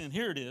number 10.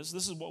 Here it is.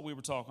 This is what we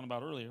were talking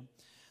about earlier.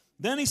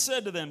 Then he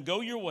said to them,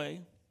 go your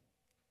way,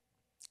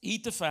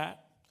 eat the fat,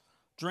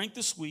 drink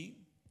the sweet,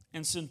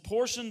 and send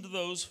portion to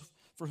those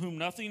for whom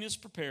nothing is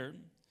prepared.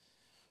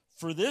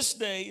 For this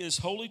day is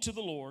holy to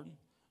the Lord.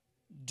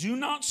 Do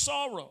not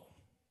sorrow.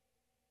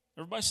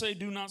 Everybody say,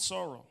 do not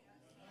sorrow.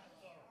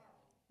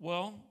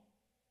 Well,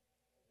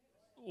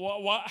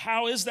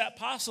 how is that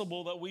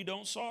possible that we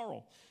don't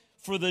sorrow?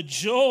 For the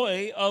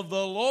joy of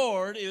the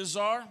Lord is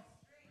our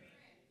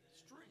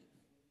strength.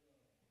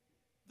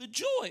 The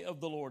joy of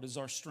the Lord is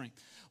our strength.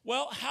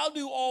 Well, how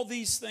do all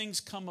these things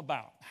come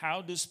about?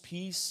 How does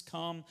peace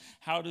come?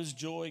 How does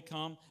joy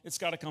come? It's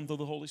got to come through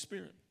the Holy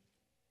Spirit.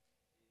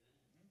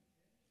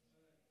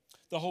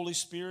 The Holy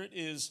Spirit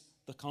is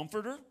the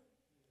comforter.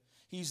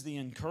 He's the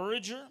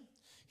encourager.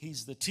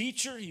 He's the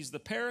teacher. He's the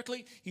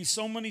paraclete. He's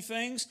so many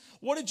things.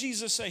 What did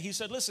Jesus say? He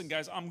said, listen,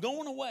 guys, I'm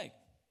going away,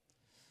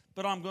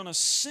 but I'm going to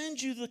send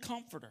you the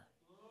comforter.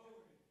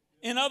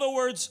 In other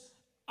words,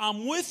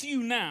 I'm with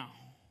you now,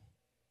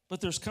 but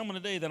there's coming a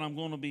day that I'm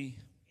going to be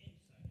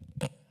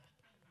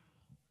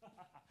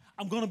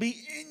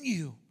in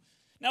you.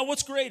 Now,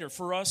 what's greater,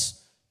 for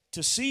us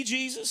to see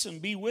Jesus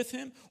and be with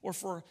Him, or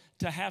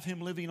to have Him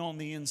living on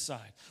the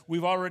inside?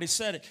 We've already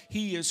said it.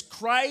 He is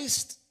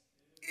Christ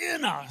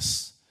in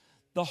us,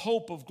 the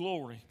hope of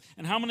glory.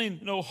 And how many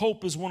know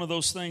hope is one of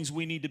those things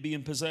we need to be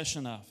in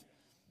possession of?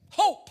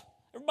 Hope.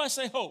 Everybody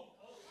say hope.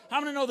 How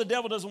many know the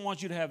devil doesn't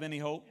want you to have any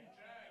hope?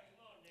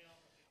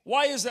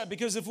 Why is that?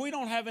 Because if we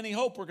don't have any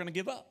hope, we're going to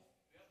give up.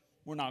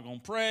 We're not going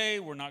to pray.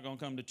 We're not going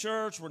to come to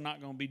church. We're not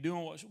going to be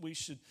doing what we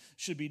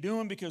should be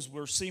doing, because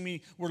we're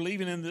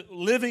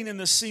living in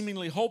this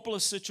seemingly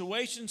hopeless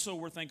situation. So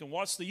we're thinking,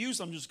 what's the use?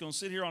 I'm just going to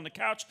sit here on the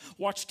couch,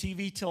 watch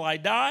TV till I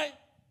die.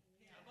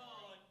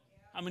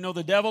 I mean, no,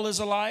 the devil is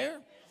a liar.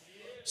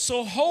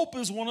 So hope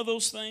is one of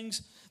those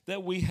things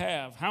that we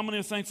have. How many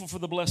are thankful for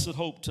the blessed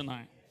hope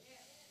tonight?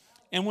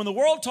 And when the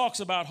world talks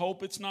about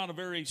hope, it's not a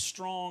very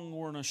strong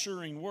or an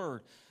assuring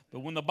word. But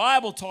when the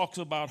Bible talks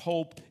about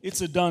hope,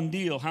 it's a done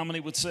deal. How many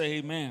would say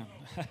amen?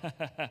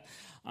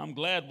 I'm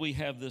glad we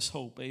have this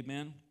hope,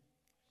 amen.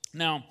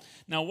 Now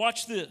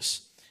watch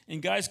this.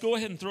 And guys, go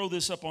ahead and throw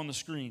this up on the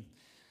screen.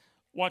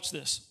 Watch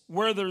this.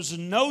 Where there's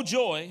no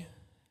joy,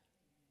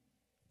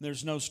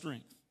 there's no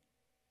strength.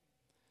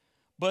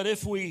 But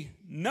if we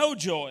know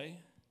joy,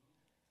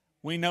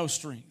 we know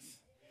strength.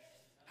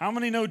 How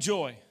many know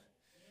joy?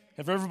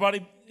 Has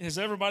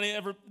everybody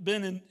ever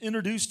been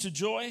introduced to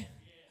joy?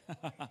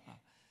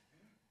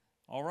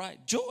 All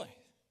right, joy.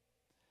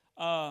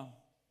 How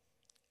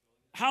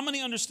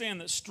many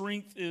understand that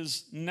strength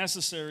is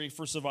necessary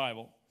for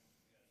survival?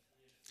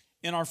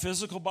 In our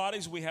physical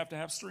bodies, we have to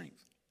have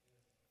strength.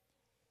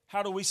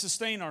 How do we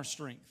sustain our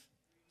strength?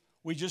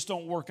 We just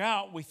don't work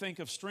out. We think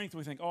of strength.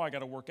 We think, oh, I got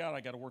to work out.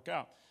 I got to work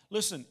out.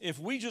 Listen, if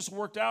we just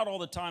worked out all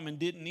the time and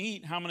didn't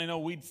eat, how many know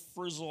we'd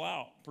frizzle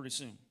out pretty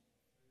soon?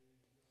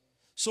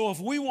 So if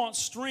we want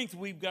strength,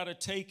 we've got to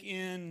take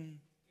in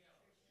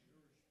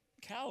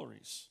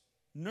calories,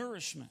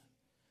 nourishment.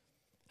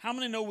 How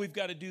many know we've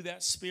got to do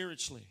that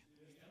spiritually?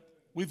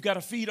 We've got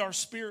to feed our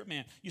spirit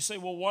man. You say,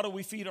 well, what do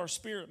we feed our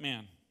spirit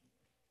man?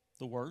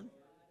 The Word.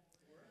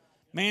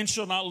 Man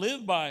shall not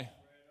live by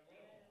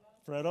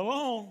bread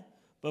alone,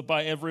 but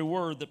by every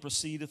word that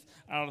proceedeth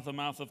out of the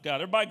mouth of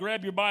God. Everybody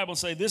grab your Bible and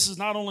say, this is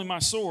not only my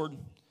sword,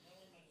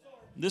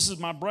 this is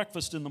my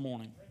breakfast in the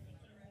morning.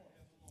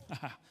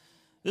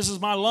 This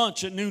is my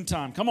lunch at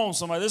noontime. Come on,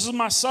 somebody. This is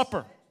my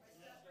supper.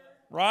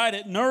 Right?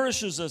 It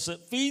nourishes us. It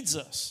feeds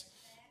us.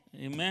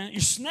 Amen. You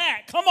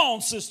snack. Come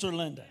on, Sister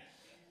Linda.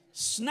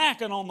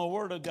 Snacking on the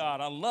Word of God.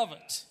 I love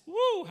it.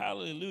 Woo,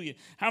 hallelujah.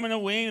 How many know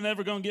we ain't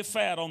ever going to get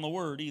fat on the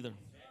Word either?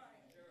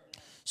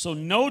 So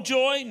no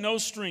joy, no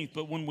strength.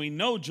 But when we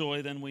know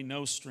joy, then we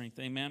know strength.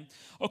 Amen.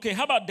 Okay,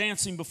 how about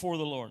dancing before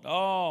the Lord?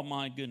 Oh,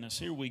 my goodness.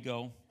 Here we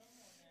go.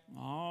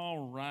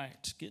 All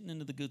right. Getting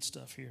into the good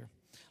stuff here.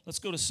 Let's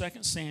go to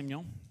 2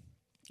 Samuel.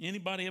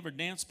 Anybody ever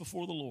danced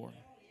before the Lord?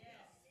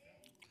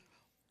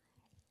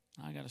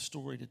 I got a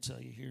story to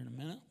tell you here in a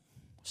minute.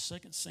 2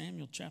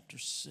 Samuel chapter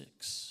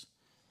 6.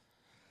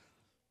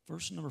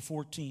 Verse number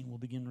 14, we'll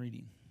begin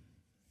reading.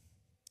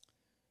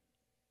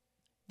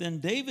 Then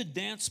David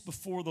danced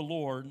before the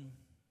Lord.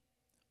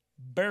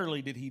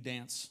 Barely did he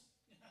dance.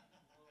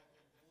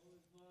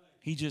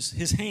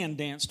 His hand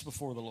danced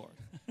before the Lord.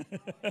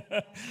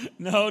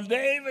 No,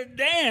 David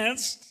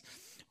danced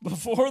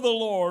before the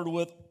Lord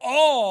with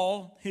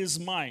all his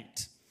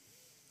might.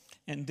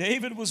 And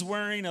David was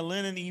wearing a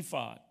linen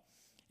ephod.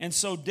 And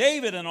so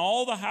David and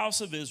all the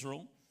house of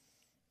Israel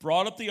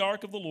brought up the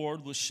ark of the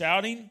Lord with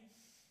shouting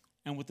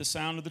and with the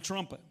sound of the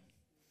trumpet.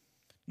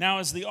 Now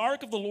as the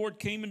ark of the Lord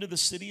came into the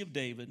city of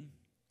David,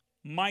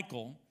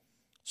 Michal,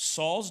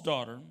 Saul's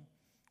daughter,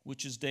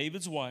 which is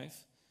David's wife,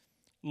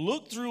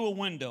 looked through a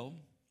window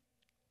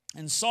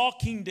and saw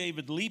King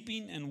David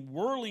leaping and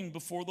whirling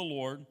before the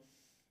Lord.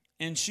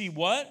 And she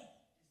what?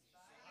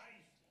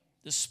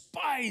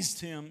 Despised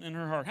him in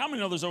her heart. How many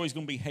know there's always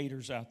going to be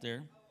haters out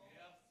there?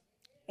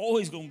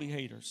 Always going to be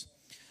haters.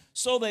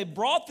 So they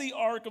brought the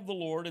ark of the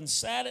Lord and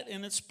sat it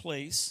in its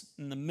place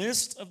in the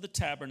midst of the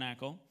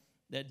tabernacle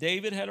that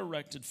David had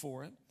erected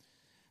for it.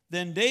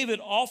 Then David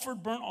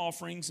offered burnt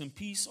offerings and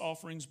peace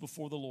offerings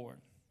before the Lord.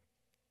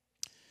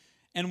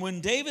 And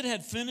when David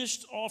had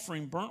finished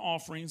offering burnt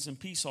offerings and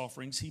peace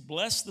offerings, he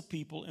blessed the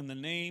people in the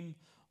name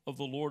of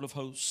the Lord of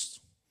hosts.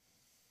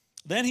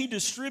 Then he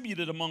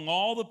distributed among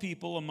all the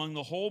people, among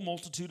the whole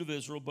multitude of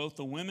Israel, both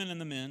the women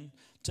and the men,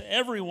 to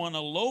everyone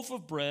a loaf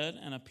of bread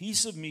and a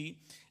piece of meat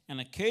and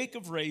a cake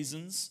of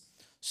raisins,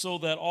 so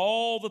that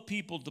all the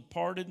people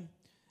departed,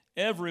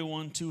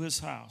 everyone to his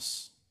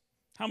house.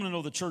 How many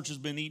know the church has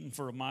been eating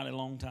for a mighty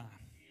long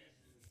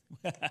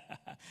time?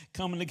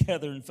 Coming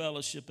together in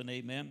fellowship and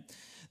amen.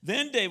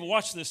 Then David,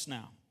 watch this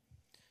now.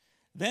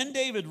 Then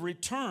David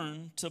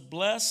returned to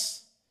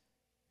bless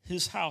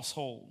his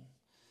household.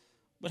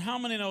 But how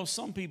many know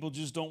some people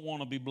just don't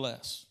want to be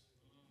blessed?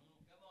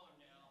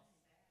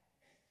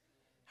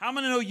 How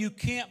many know you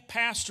can't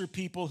pastor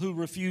people who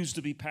refuse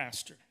to be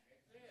pastored?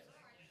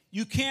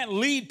 You can't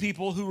lead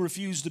people who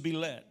refuse to be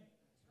led.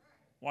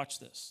 Watch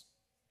this.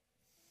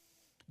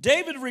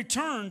 David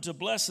returned to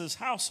bless his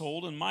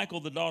household, and Michal,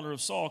 the daughter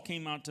of Saul,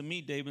 came out to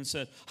meet David and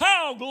said,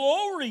 "How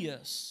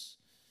glorious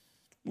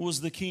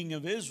was the king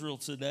of Israel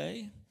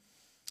today,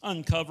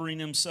 uncovering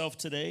himself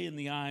today in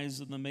the eyes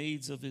of the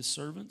maids of his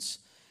servants,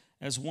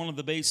 as one of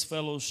the base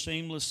fellows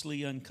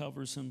shamelessly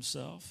uncovers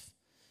himself."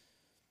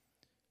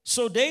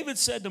 So David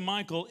said to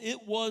Michal,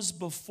 "It was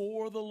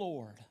before the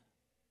Lord."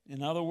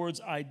 In other words,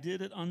 I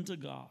did it unto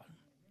God,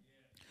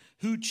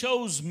 who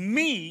chose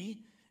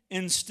me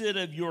instead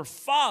of your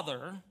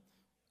father.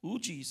 Ooh,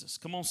 Jesus.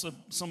 Come on,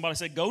 somebody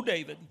say, "Go,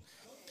 David."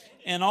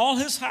 "And all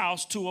his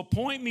house to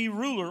appoint me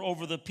ruler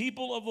over the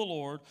people of the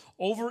Lord,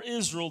 over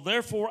Israel.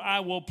 Therefore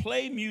I will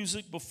play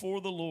music before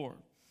the Lord.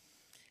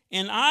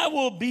 And I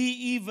will be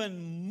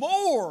even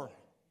more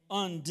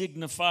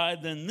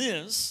undignified than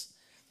this,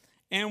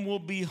 and will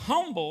be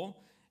humble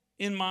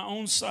in my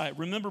own sight."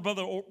 Remember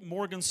Brother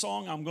Morgan's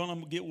song, "I'm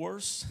going to get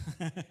worse"?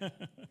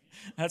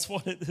 That's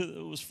what it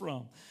was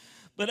from.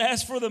 "But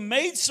as for the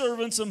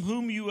maidservants of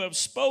whom you have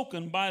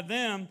spoken, by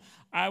them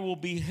I will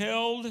be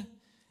held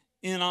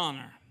in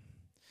honor."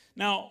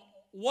 Now,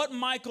 what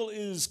Michal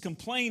is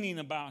complaining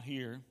about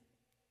here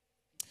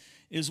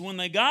is when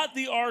they got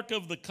the Ark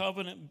of the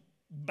Covenant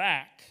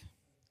back,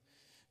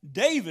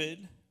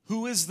 David,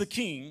 who is the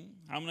king,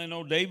 how many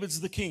know David's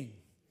the king?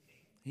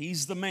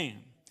 He's the man.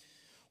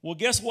 Well,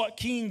 guess what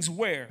kings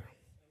wear?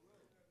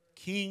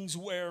 Kings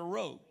wear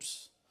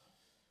robes.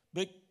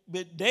 But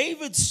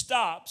David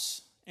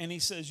stops and he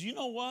says, you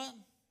know what?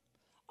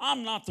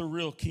 I'm not the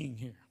real king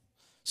here.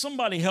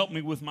 Somebody help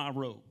me with my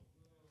robe.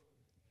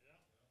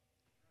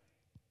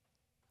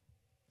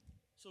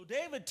 So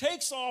David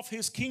takes off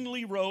his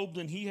kingly robe,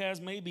 and he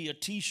has maybe a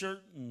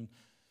t-shirt and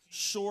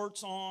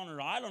shorts on, or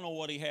I don't know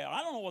what he had.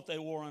 I don't know what they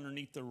wore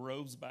underneath their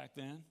robes back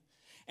then.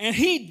 And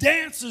he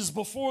dances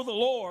before the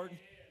Lord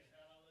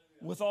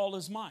with all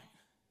his might.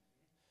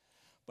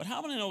 But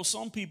how many know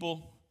some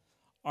people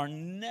are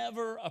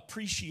never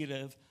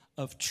appreciative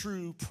of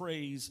true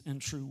praise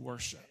and true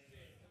worship?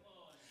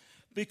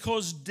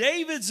 Because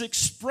David's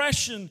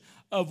expression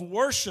of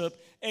worship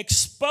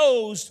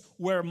exposed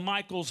where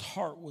Michal's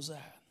heart was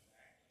at.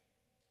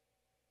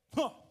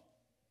 Huh.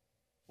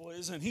 Boy,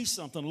 isn't he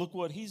something? Look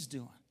what he's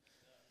doing.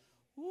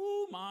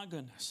 Oh, my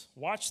goodness.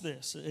 Watch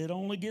this. It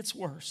only gets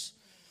worse.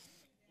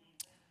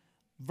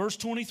 Verse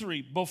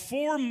 23.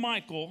 Before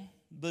Michal,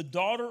 the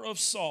daughter of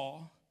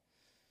Saul,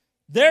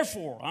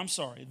 therefore,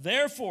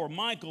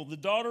 Michal, the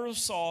daughter of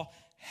Saul,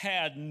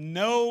 had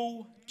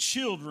no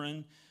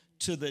children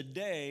to the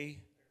day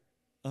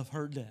of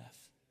her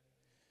death.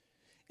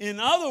 In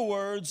other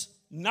words,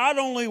 not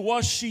only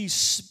was she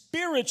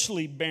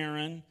spiritually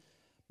barren,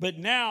 but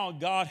now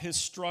God has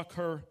struck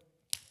her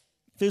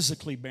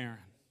physically barren.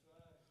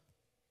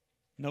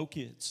 No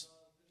kids.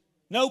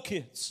 No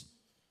kids.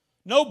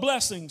 No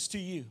blessings to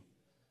you.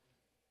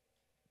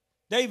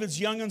 David's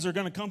youngins are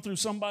going to come through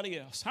somebody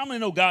else. How many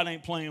know God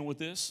ain't playing with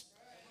this?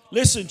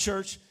 Listen,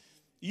 church,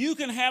 you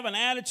can have an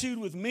attitude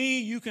with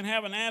me. You can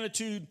have an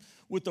attitude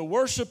with the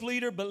worship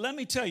leader. But let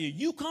me tell you,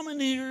 you come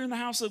in here in the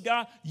house of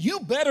God, you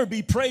better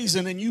be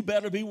praising and you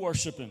better be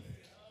worshiping.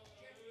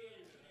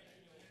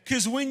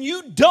 Because when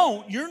you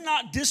don't, you're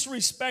not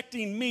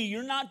disrespecting me.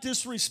 You're not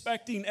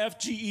disrespecting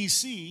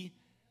FGEC.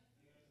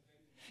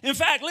 In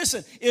fact,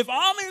 listen, if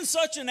I'm in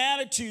such an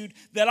attitude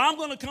that I'm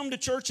going to come to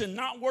church and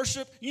not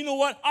worship, you know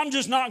what? I'm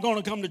just not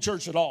going to come to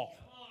church at all.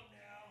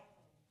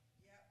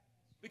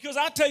 Because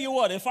I tell you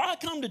what, if I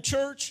come to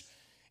church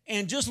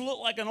and just look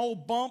like an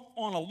old bump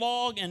on a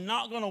log and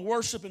not going to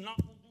worship and not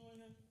going to do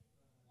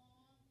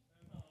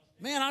anything,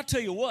 man, I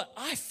tell you what,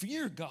 I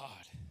fear God.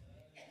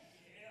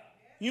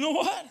 You know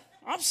what?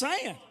 I'm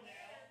saying.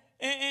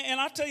 And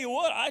I tell you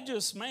what, I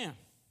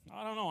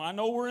don't know. I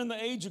know we're in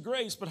the age of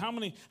grace, but how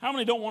many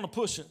don't want to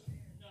push it?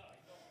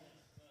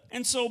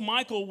 And so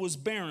Michal was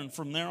barren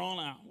from there on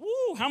out.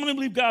 Woo! How many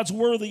believe God's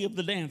worthy of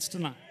the dance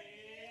tonight?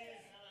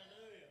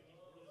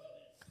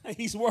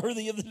 He's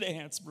worthy of the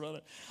dance,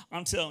 brother.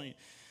 I'm telling you.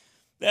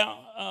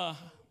 Now,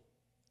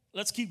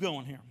 let's keep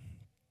going here.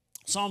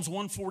 Psalms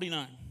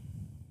 149.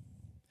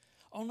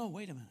 Oh, no,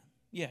 wait a minute.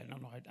 Yeah, no,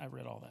 I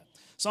read all that.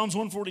 Psalms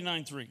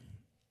 149:3.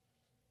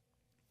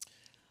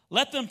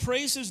 Let them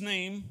praise his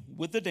name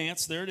with the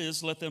dance. There it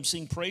is. Let them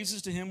sing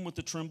praises to him with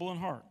the trembling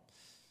heart.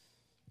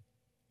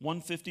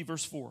 150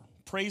 verse 4.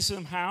 Praise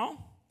him how?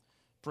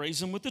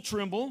 Praise him with the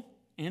tremble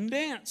and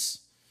dance.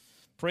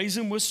 Praise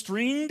him with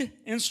stringed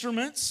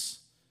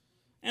instruments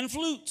and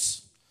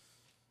flutes.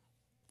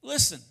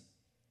 Listen.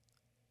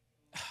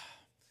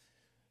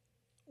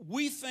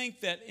 We think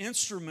that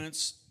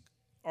instruments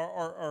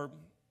are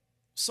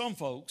some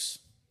folks,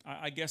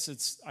 I guess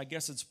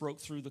it's broke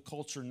through the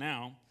culture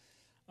now.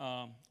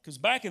 Because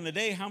back in the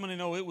day, how many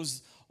know it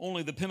was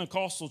only the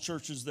Pentecostal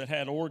churches that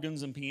had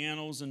organs and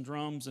pianos and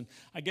drums? And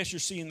I guess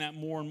you're seeing that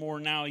more and more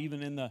now,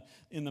 even in the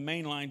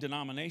mainline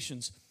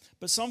denominations.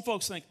 But some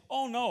folks think,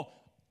 oh no,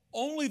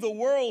 only the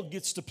world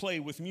gets to play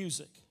with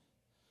music.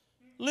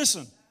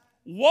 Listen,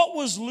 what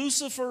was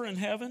Lucifer in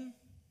heaven?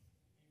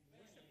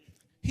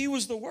 He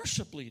was the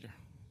worship leader.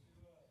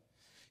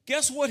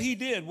 Guess what he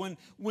did?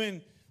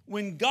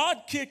 When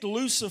God kicked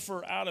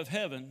Lucifer out of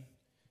heaven,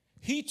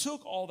 he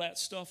took all that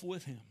stuff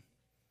with him.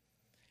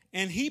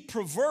 And he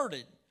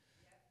perverted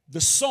the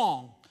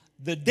song,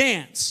 the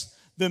dance,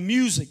 the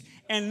music.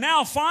 And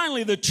now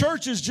finally the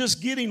church is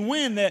just getting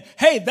wind that,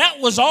 hey, that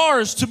was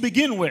ours to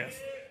begin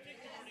with.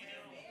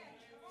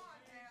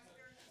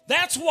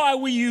 That's why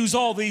we use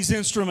all these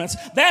instruments.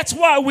 That's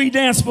why we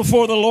dance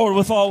before the Lord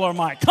with all our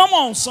might. Come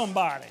on,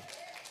 somebody.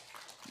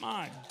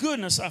 My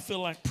goodness, I feel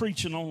like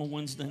preaching on a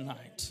Wednesday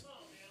night.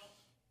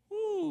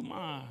 Ooh,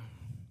 my.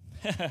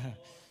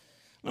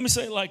 Let me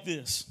say it like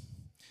this.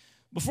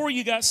 Before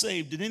you got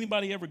saved, did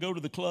anybody ever go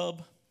to the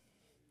club?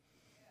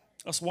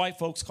 Us white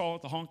folks call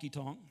it the honky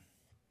tonk.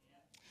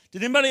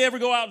 Did anybody ever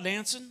go out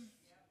dancing?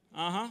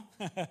 Uh-huh.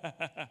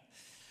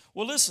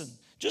 Well, listen,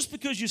 just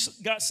because you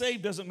got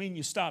saved doesn't mean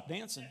you stopped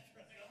dancing.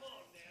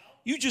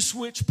 You just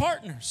switch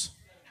partners.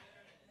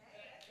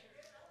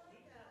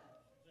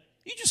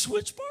 You just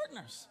switch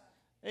partners.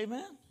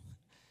 Amen.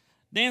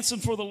 Dancing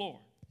for the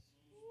Lord.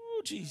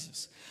 Oh,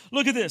 Jesus.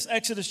 Look at this.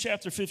 Exodus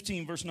chapter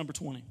 15, verse number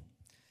 20.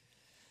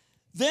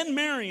 Then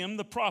Miriam,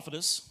 the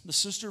prophetess, the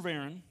sister of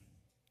Aaron,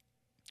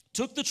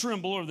 took the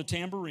timbrel or the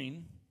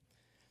tambourine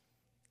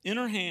in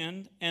her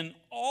hand, and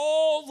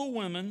all the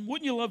women,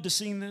 wouldn't you love to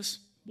see this?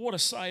 What a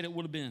sight it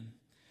would have been.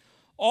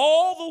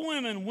 All the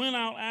women went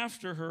out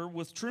after her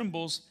with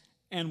timbrels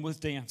and with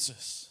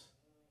dances.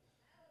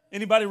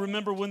 Anybody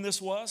remember when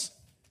this was?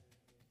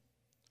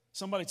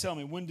 Somebody tell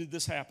me, when did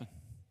this happen?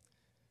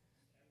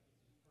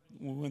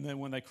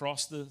 When they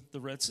crossed the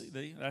Red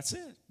Sea. That's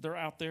it. They're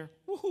out there.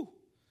 Woohoo.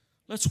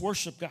 Let's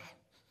worship God.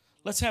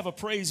 Let's have a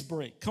praise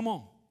break. Come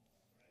on.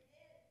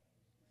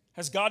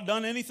 Has God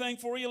done anything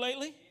for you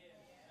lately?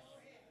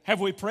 Have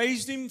we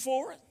praised Him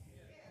for it?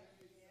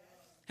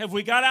 Have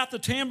we got out the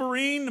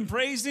tambourine and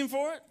praised Him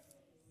for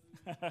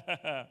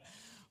it?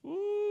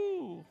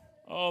 Ooh.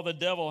 Oh, the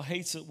devil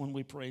hates it when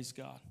we praise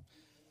God.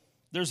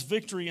 There's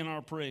victory in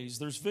our praise.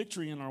 There's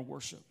victory in our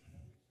worship.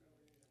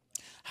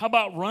 How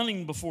about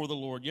running before the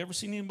Lord? You ever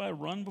seen anybody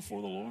run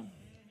before the Lord?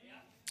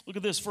 Look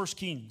at this, 1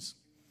 Kings.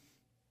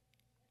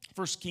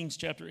 1 Kings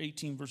chapter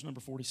 18, verse number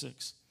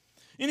 46.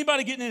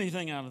 Anybody getting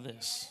anything out of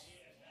this?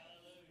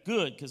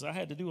 Good, because I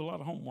had to do a lot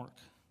of homework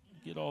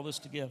to get all this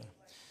together.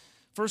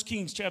 1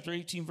 Kings chapter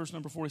 18, verse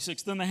number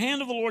 46. Then the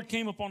hand of the Lord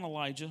came upon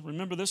Elijah.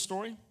 Remember this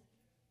story?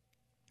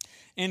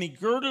 And he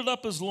girded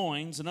up his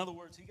loins. In other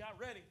words, he got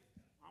ready.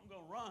 I'm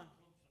going to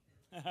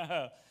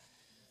run.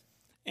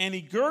 And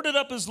he girded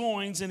up his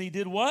loins, and he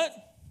did what?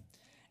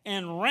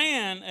 And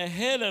ran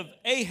ahead of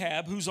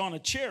Ahab, who's on a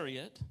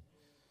chariot.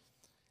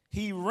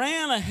 He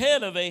ran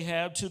ahead of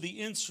Ahab to the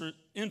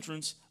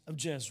entrance of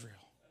Jezreel.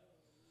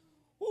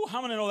 Ooh,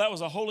 how many know that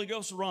was a Holy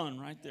Ghost run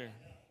right there?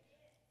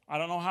 I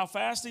don't know how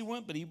fast he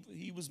went, but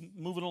he was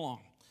moving along.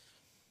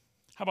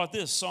 How about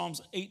this?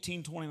 Psalms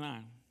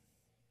 18:29.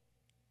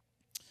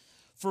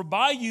 For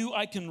by you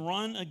I can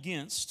run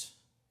against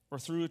or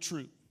through a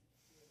troop,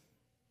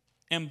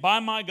 and by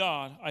my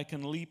God I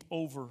can leap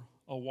over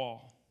a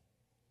wall.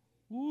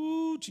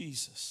 Ooh,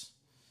 Jesus.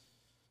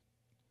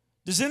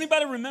 Does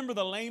anybody remember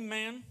the lame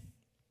man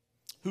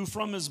who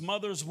from his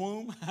mother's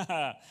womb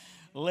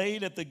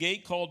laid at the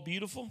gate called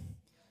Beautiful?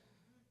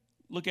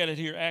 Look at it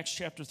here, Acts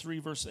chapter 3,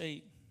 verse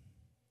 8.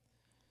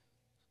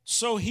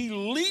 So he,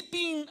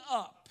 leaping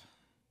up,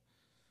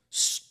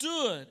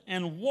 stood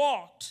and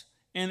walked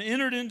and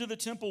entered into the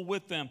temple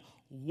with them,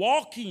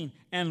 walking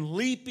and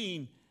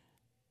leaping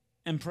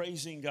and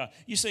praising God.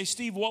 You say,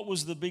 Steve, what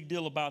was the big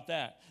deal about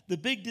that? The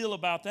big deal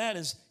about that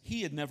is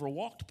he had never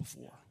walked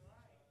before.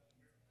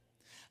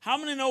 How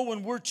many know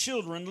when we're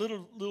children,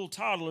 little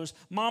toddlers,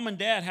 mom and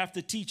dad have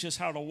to teach us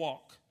how to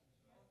walk?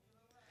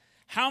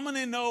 How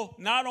many know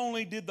not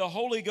only did the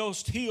Holy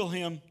Ghost heal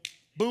him,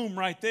 boom,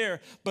 right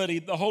there, but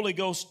the Holy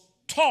Ghost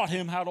taught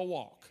him how to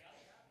walk?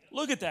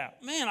 Look at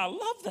that. Man, I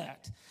love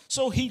that.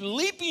 So he,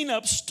 leaping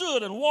up,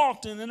 stood and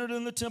walked and entered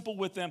in the temple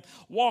with them,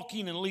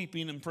 walking and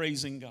leaping and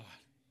praising God.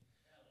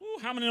 Ooh,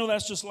 how many know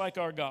that's just like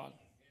our God?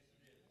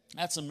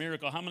 That's a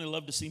miracle. How many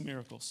love to see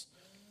miracles?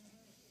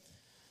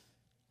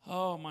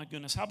 Oh, my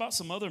goodness. How about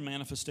some other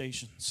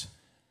manifestations?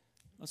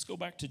 Let's go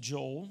back to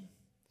Joel.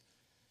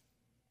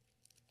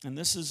 And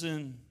this is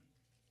in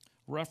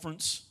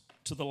reference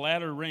to the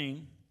latter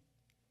rain,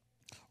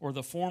 or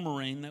the former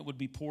rain that would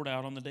be poured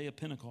out on the day of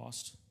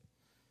Pentecost.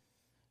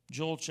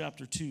 Joel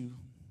chapter 2.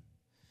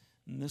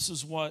 And this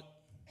is what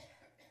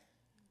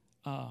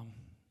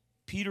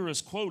Peter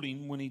is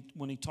quoting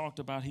when he talked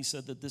about, he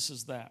said that this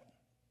is that.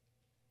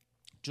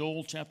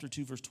 Joel chapter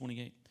 2, verse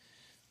 28.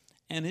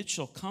 And it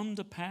shall come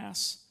to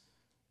pass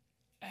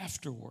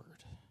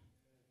afterward.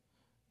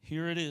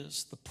 Here it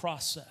is, the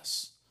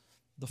process,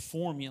 the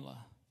formula,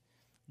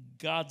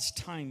 God's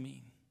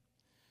timing.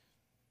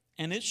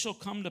 And it shall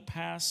come to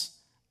pass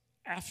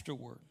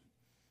afterward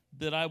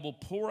that I will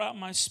pour out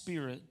my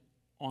spirit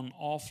on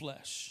all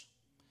flesh.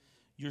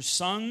 Your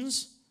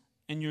sons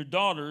and your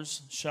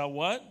daughters shall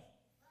what?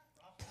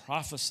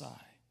 Prophesy.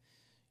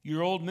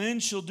 Your old men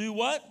shall do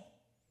what?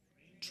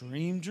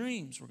 Dream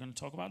dreams. We're going to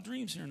talk about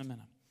dreams here in a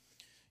minute.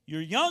 Your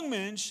young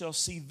men shall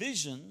see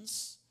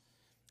visions,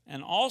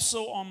 and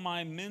also on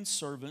my men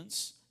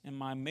servants and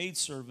my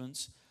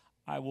maidservants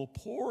I will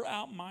pour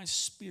out my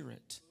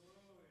spirit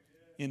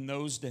in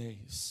those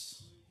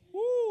days.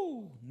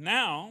 Woo!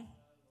 Now,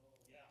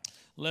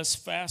 let's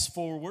fast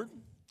forward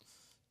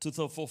to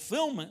the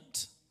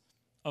fulfillment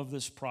of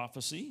this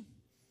prophecy.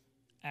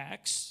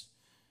 Acts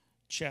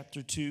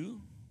chapter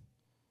 2,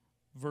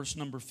 verse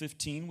number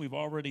 15. We've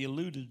already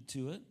alluded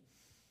to it.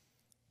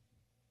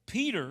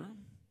 Peter,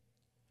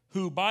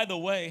 who, by the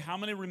way, how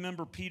many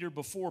remember Peter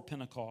before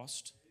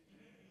Pentecost?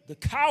 The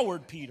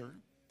coward Peter.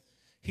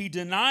 He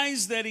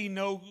denies that he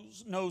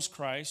knows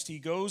Christ. He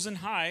goes and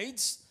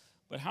hides.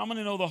 But how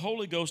many know the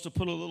Holy Ghost will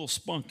put a little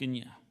spunk in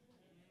you?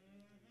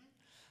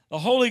 The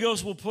Holy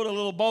Ghost will put a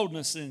little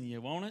boldness in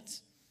you, won't it?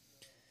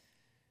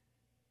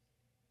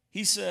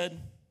 He said,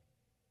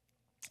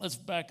 let's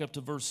back up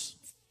to verse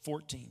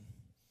 14.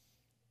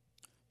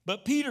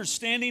 But Peter,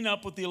 standing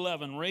up with the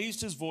 11,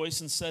 raised his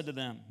voice and said to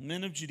them,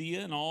 Men of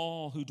Judea and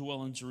all who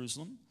dwell in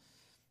Jerusalem,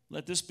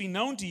 let this be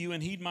known to you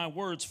and heed my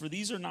words, for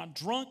these are not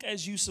drunk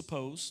as you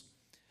suppose,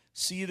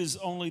 See, it is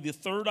only the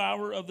third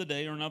hour of the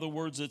day, or in other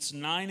words, it's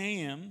 9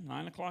 a.m.,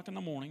 9 o'clock in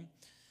the morning.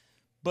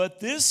 But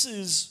this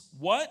is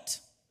what?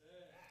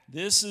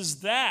 This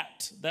is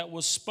that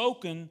was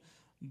spoken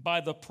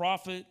by the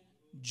prophet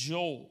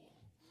Joel.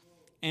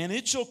 And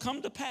it shall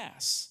come to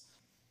pass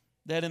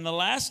that in the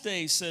last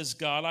days, says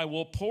God, I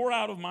will pour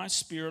out of my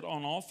spirit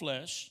on all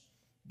flesh.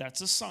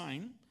 That's a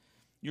sign.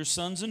 Your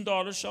sons and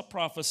daughters shall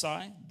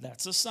prophesy.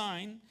 That's a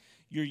sign.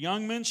 Your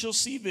young men shall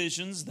see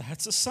visions.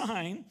 That's a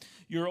sign.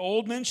 Your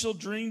old men shall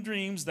dream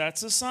dreams.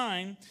 That's a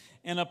sign.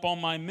 And upon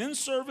my men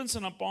servants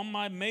and upon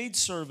my maid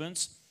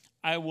servants,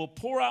 I will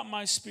pour out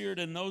my spirit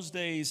in those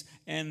days,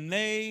 and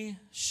they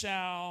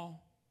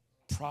shall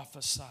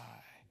prophesy.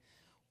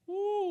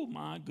 Woo,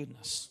 my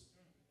goodness.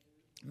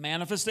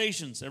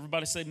 Manifestations.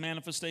 Everybody say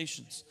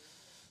manifestations.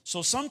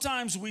 So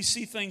sometimes we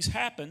see things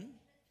happen,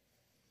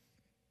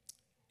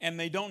 and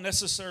they don't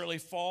necessarily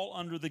fall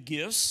under the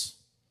gifts.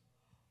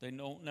 They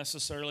don't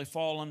necessarily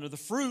fall under the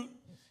fruit.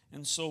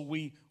 And so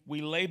we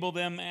label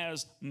them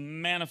as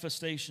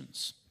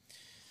manifestations.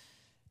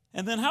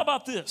 And then how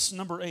about this,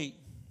 number 8?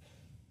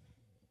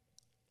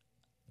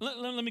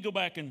 Let me go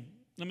back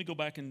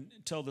and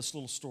tell this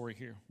little story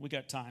here. We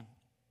got time.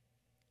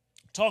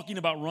 Talking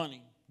about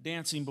running,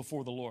 dancing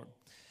before the Lord.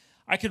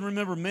 I can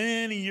remember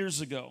many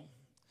years ago.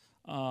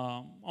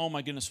 Oh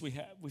my goodness,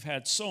 we've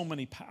had so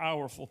many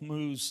powerful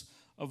moves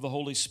of the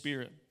Holy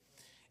Spirit.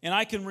 And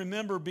I can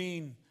remember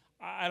being,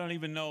 I don't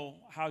even know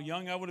how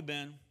young I would have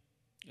been,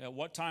 at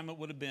what time it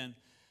would have been,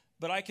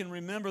 but I can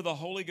remember the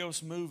Holy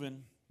Ghost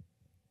moving,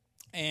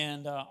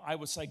 and I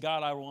would say,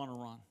 God, I want to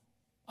run.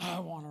 I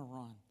want to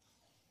run.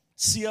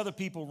 See other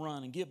people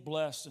run and get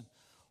blessed, and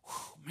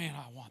man,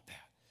 I want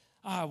that.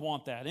 I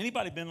want that.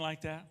 Anybody been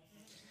like that?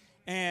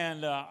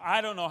 And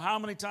I don't know how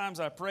many times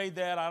I prayed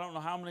that. I don't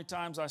know how many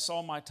times I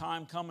saw my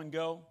time come and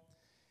go.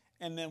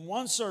 And then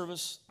one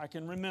service, I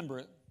can remember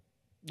it.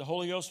 The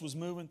Holy Ghost was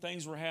moving.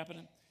 Things were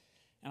happening.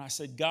 And I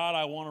said, God,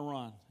 I want to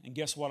run. And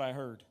guess what I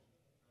heard?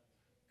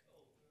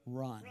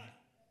 Run.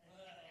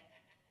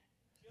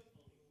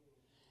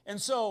 And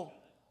so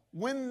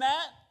when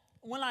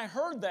I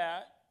heard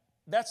that,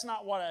 that's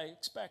not what I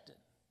expected.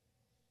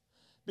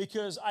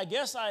 Because I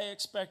guess I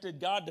expected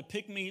God to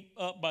pick me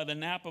up by the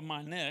nape of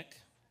my neck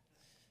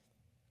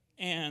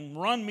and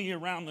run me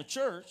around the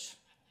church.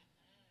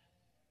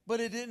 But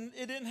it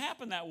didn't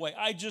happen that way.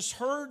 I just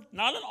heard,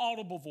 not an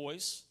audible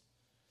voice,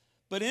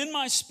 but in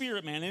my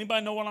spirit, man.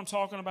 Anybody know what I'm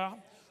talking about?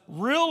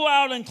 Real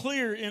loud and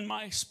clear in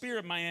my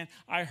spirit, man,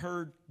 I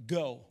heard,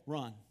 go,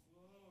 run.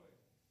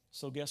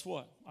 So guess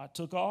what? I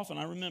took off, and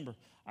I remember.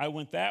 I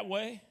went that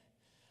way.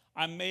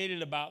 I made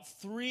it about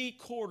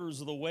 3/4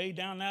 of the way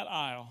down that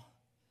aisle,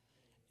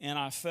 and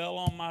I fell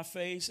on my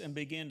face and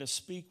began to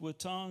speak with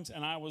tongues,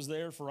 and I was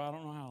there for I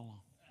don't know how long.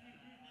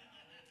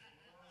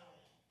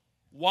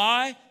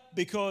 Why?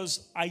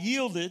 Because I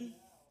yielded.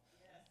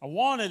 I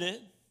wanted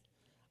it.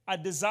 I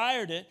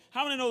desired it.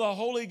 How many know the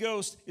Holy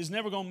Ghost is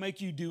never going to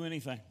make you do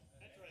anything?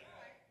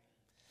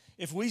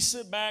 If we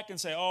sit back and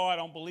say, oh, I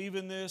don't believe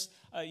in this,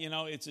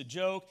 it's a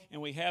joke,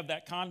 and we have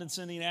that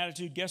condescending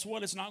attitude, guess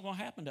what? It's not going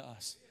to happen to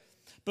us.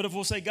 But if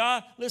we'll say,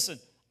 God, listen,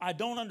 I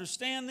don't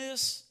understand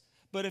this,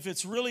 but if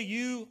it's really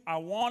you, I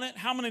want it.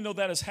 How many know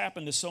that has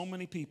happened to so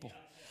many people?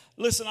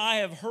 Listen, I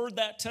have heard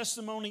that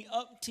testimony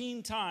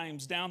umpteen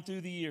times down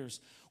through the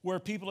years where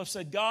people have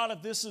said, God,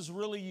 if this is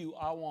really you,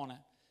 I want it.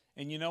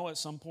 And at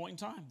some point in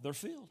time, they're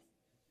filled.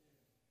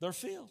 They're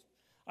filled.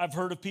 I've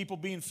heard of people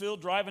being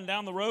filled driving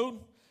down the road.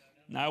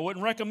 Now, I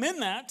wouldn't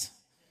recommend that,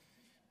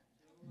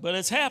 but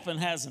it's happened,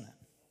 hasn't it?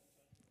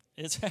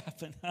 It's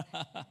happened.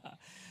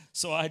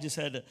 So I just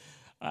had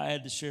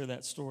to share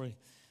that story.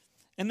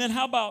 And then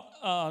how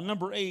about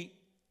number 8,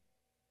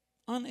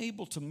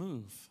 unable to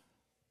move.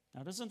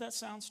 Now, doesn't that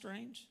sound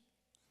strange?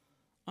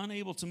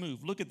 Unable to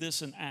move. Look at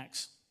this in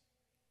Acts.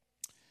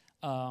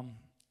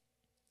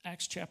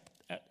 Acts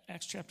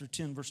chapter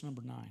 10, verse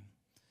number 9.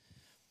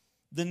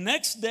 The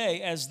next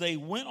day, as they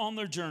went on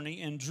their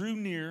journey and drew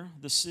near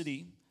the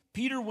city,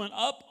 Peter went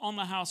up on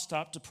the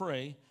housetop to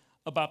pray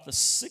about the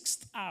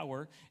 6th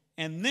hour,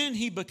 and then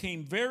he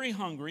became very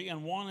hungry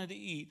and wanted to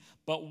eat.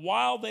 But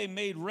while they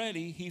made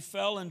ready, he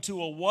fell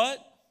into a what?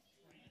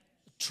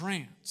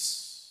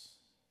 Trance.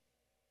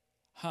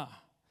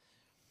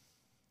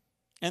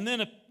 And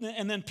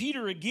then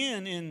Peter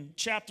again in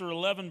chapter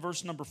 11,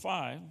 verse number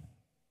 5.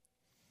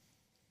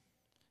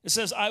 It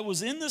says, I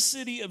was in the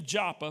city of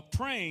Joppa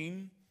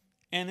praying,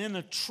 and in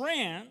a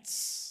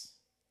trance,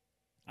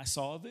 I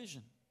saw a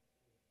vision.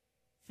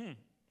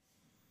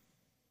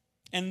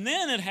 And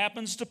then it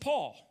happens to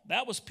Paul.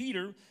 That was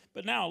Peter,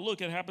 but now look,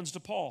 it happens to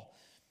Paul.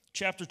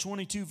 Chapter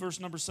 22,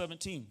 verse number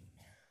 17.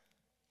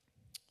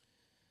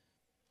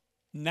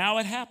 Now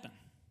it happened,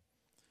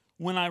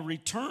 when I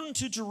returned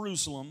to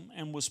Jerusalem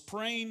and was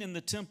praying in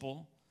the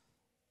temple,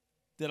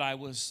 that I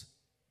was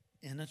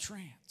in a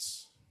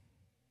trance.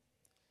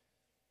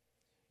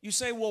 You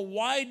say, well,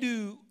 why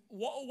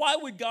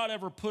would God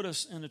ever put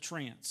us in a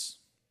trance?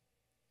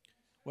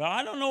 Well,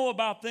 I don't know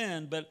about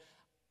then, but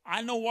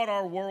I know what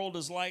our world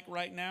is like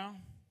right now.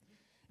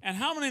 And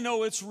how many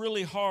know it's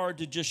really hard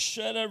to just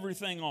shut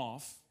everything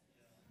off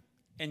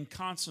and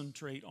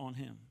concentrate on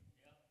Him?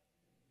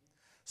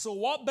 So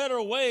what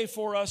better way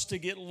for us to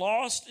get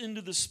lost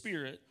into the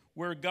Spirit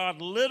where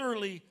God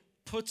literally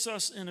puts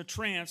us in a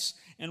trance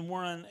and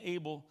we're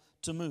unable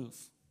to move?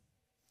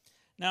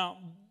 Now,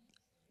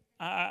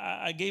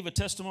 I gave a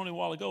testimony a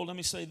while ago. Let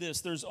me say this.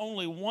 There's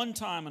only one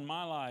time in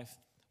my life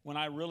when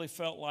I really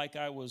felt like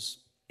I was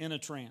in a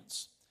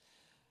trance.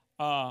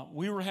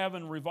 We were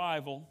having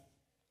revival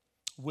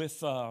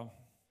with,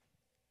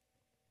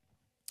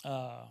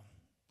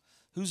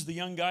 who's the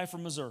young guy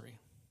from Missouri?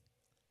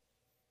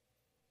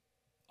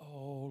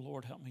 Oh,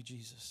 Lord, help me,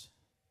 Jesus.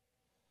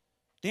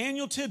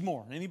 Daniel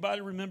Tidmore.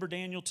 Anybody remember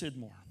Daniel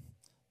Tidmore?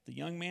 The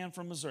young man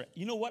from Missouri.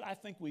 You know what? I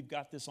think we've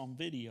got this on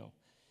video.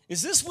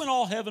 Is this when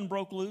all heaven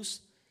broke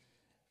loose?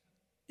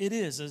 It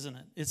is, isn't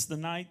it? It's the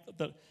night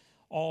that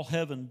all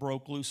heaven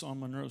broke loose on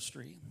Monroe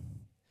Street.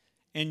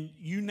 And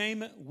you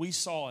name it, we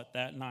saw it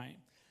that night.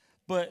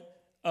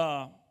 But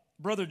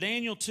Brother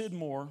Daniel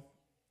Tidmore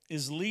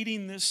is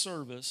leading this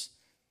service,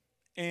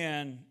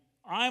 and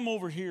I'm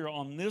over here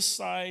on this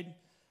side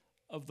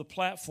of the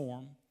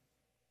platform,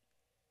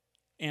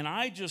 and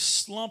I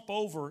just slump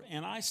over,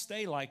 and I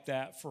stay like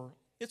that for,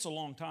 it's a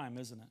long time,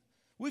 isn't it?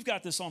 We've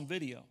got this on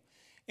video.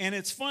 And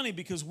it's funny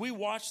because we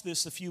watched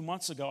this a few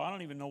months ago. I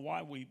don't even know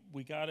why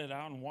we got it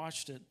out and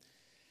watched it.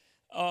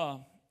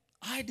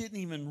 I didn't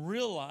even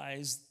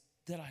realize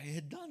that I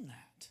had done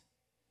that.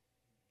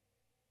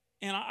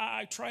 And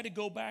I try to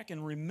go back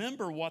and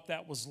remember what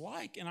that was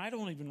like, and I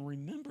don't even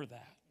remember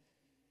that.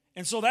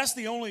 And so that's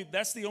the only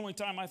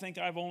time I think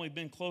I've only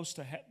been close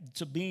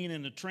to being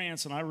in a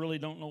trance, and I really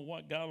don't know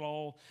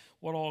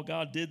what all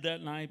God did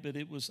that night, but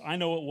I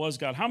know it was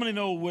God. How many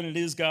know when it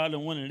is God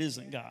and when it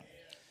isn't God?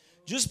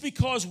 Just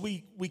because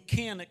we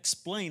can't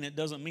explain it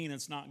doesn't mean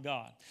it's not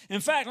God.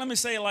 In fact, let me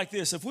say it like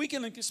this. If we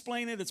can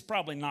explain it, it's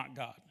probably not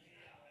God.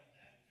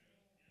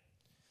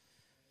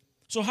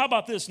 So how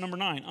about this, number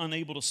 9,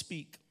 unable to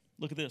speak.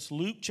 Look at this,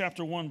 Luke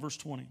chapter 1, verse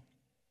 20.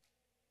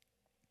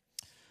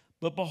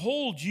 But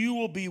behold, you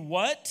will be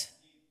what?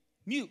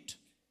 Mute.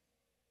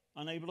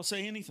 Unable to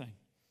say anything.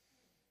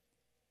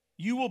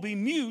 You will be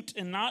mute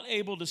and not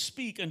able to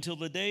speak until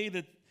the day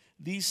that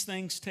these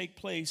things take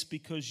place,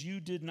 because you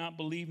did not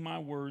believe my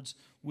words,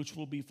 which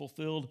will be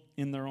fulfilled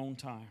in their own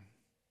time.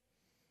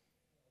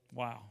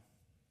 Wow.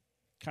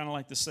 Kind of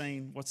like the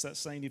saying, what's that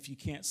saying? If you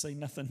can't say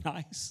nothing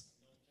nice,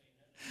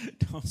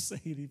 don't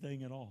say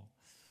anything at all.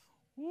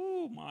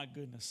 Ooh, my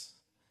goodness.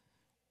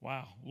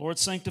 Wow. Lord,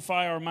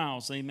 sanctify our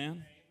mouths.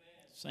 Amen.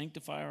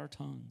 Sanctify our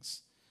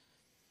tongues.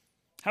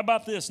 How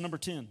about this, number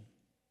 10?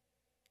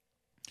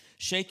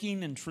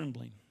 Shaking and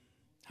trembling.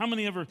 How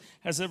many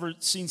has ever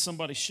seen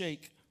somebody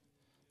shake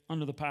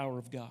under the power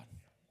of God?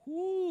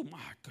 Ooh, my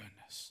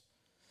goodness.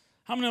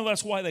 How many know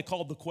that's why they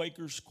called the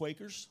Quakers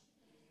Quakers?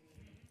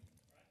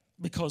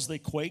 Because they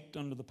quaked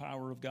under the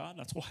power of God.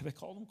 That's why they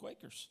called them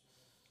Quakers.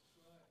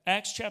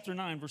 Acts chapter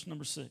 9, verse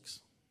number 6.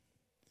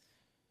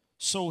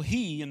 So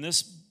he, and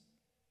this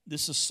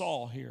is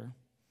Saul here.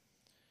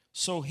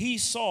 So he,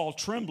 Saul,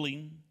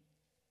 trembling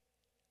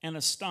and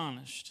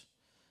astonished,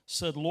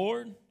 said,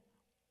 Lord,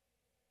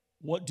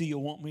 what do you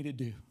want me to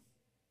do?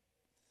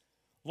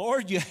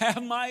 Lord, you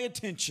have my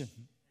attention.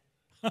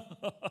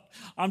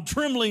 I'm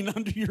trembling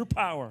under your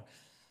power.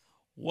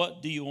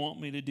 What do you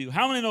want me to do?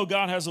 How many know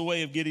God has a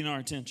way of getting our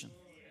attention?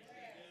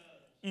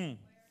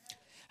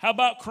 How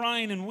about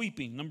crying and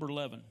weeping? Number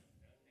 11.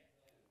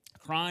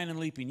 Crying and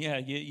weeping. Yeah,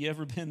 you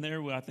ever been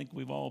there? Well, I think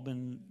we've all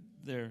been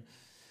there.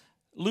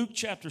 Luke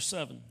chapter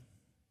 7,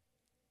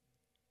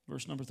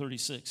 verse number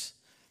 36.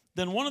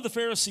 Then one of the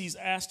Pharisees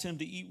asked him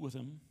to eat with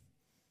him,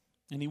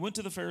 and he went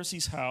to the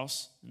Pharisee's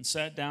house and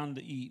sat down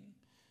to eat,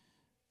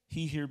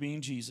 he here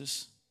being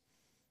Jesus.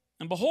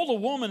 And behold,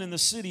 a woman in the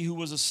city who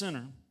was a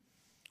sinner,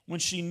 when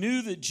she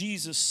knew that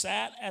Jesus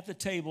sat at the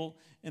table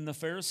in the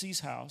Pharisee's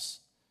house,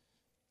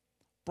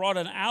 brought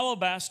an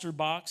alabaster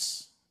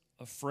box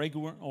of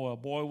fragrant oil.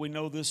 Boy, we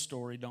know this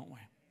story, don't we?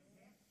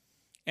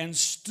 And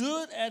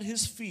stood at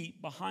his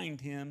feet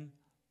behind him,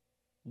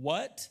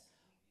 what?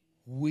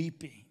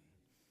 Weeping.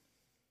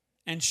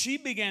 And she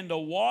began to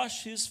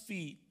wash his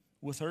feet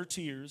with her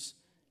tears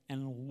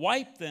and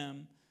wipe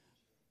them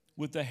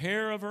with the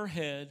hair of her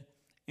head.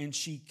 And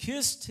she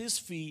kissed his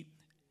feet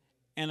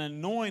and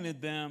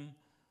anointed them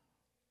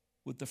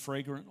with the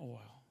fragrant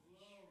oil.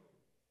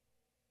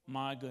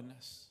 My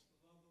goodness.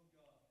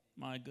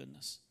 My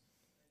goodness.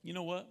 You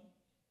know what?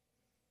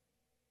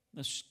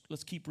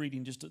 Let's keep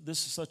reading.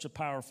 This is such a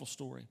powerful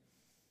story.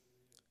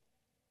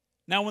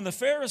 Now, when the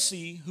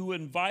Pharisee who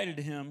invited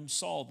him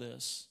saw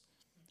this,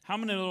 how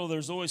many know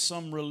there's always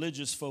some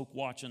religious folk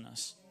watching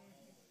us?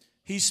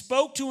 He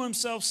spoke to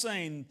himself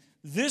saying,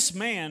 this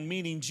man,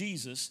 meaning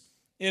Jesus,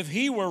 if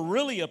he were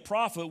really a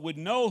prophet, would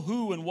know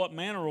who and what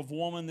manner of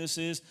woman this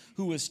is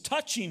who is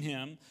touching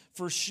him,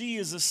 for she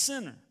is a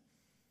sinner.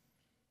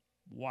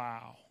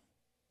 Wow.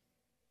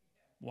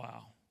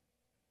 Wow.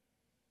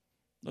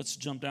 Let's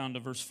jump down to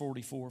verse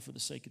 44 for the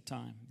sake of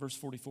time. Verse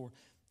 44.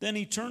 Then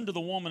he turned to the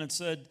woman and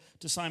said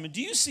to Simon,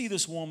 do you see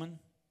this woman?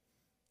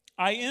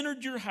 I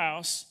entered your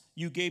house.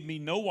 You gave me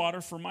no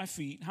water for my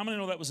feet. How many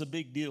know that was a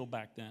big deal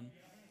back then?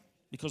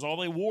 Because all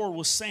they wore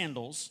was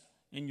sandals,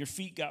 and your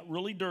feet got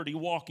really dirty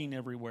walking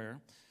everywhere.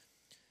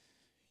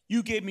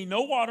 You gave me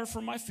no water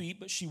for my feet,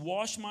 but she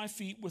washed my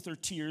feet with her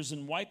tears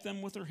and wiped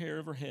them with her hair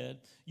of her head.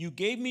 You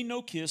gave me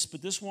no kiss,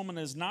 but this woman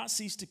has not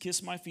ceased to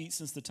kiss my feet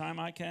since the time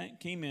I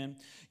came in.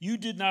 You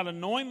did not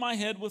anoint my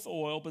head with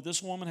oil, but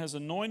this woman has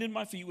anointed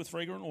my feet with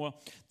fragrant oil.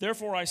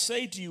 Therefore I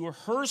say to you,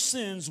 her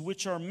sins,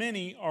 which are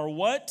many, are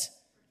what?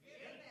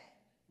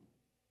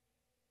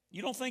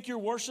 You don't think your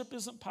worship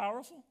isn't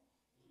powerful?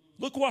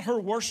 Look what her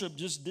worship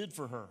just did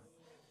for her.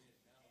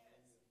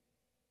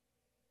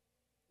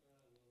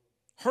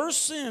 Her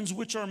sins,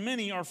 which are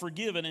many, are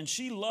forgiven, and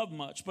she loved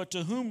much. But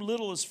to whom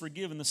little is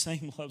forgiven, the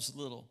same loves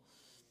little.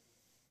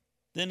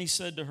 Then he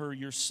said to her,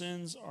 your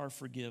sins are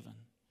forgiven.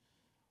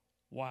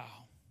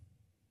 Wow.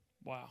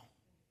 Wow.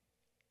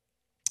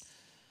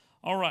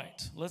 All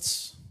right,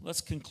 let's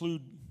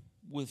conclude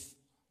with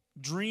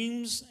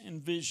dreams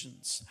and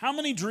visions. How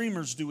many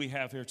dreamers do we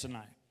have here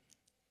tonight?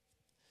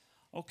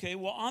 Okay,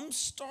 well, I'm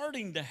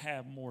starting to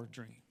have more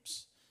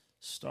dreams.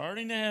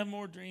 Starting to have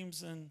more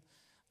dreams than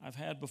I've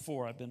had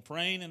before. I've been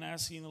praying and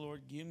asking the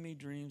Lord, give me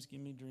dreams, give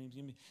me dreams,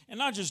 give me. And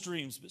not just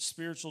dreams, but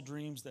spiritual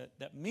dreams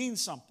that mean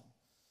something.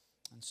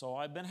 And so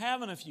I've been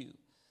having a few.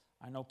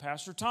 I know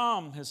Pastor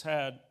Tom has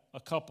had a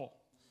couple.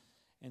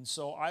 And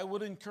so I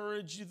would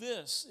encourage you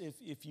this.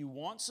 If you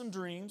want some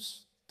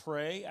dreams,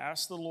 pray,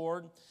 ask the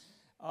Lord,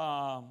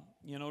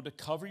 to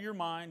cover your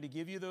mind, to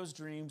give you those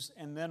dreams,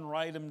 and then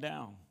write them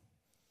down.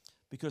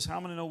 Because how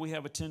many know we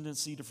have a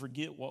tendency to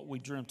forget what we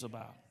dreamt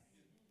about?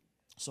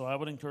 So I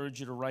would encourage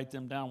you to write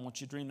them down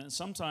once you dream that. And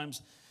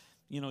sometimes,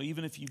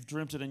 even if you've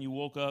dreamt it and you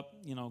woke up,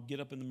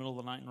 get up in the middle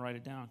of the night and write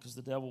it down because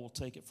the devil will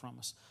take it from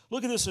us.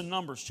 Look at this in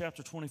Numbers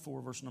chapter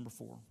 24, verse number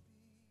 4.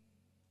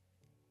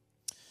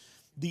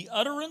 The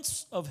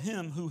utterance of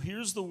him who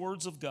hears the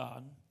words of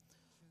God,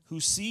 who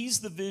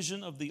sees the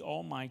vision of the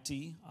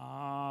Almighty,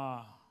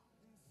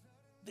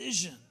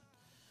 vision,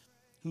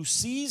 who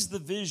sees the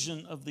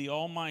vision of the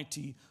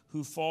Almighty,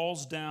 who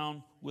falls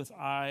down with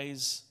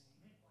eyes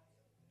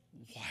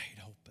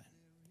wide open.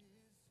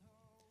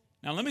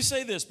 Now let me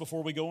say this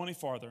before we go any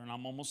farther, and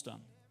I'm almost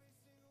done.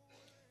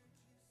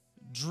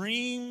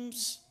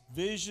 Dreams,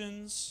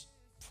 visions,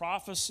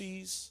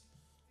 prophecies,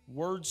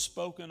 words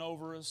spoken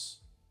over us,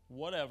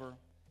 whatever,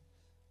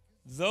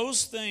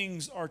 those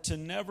things are to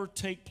never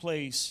take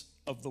place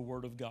of the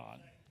Word of God.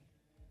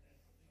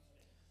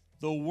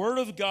 The Word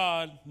of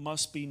God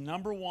must be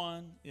number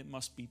one. It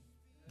must be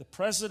the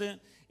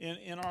president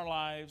in our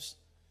lives.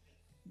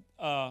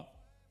 The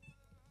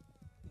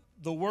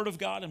Word of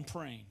God and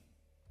praying.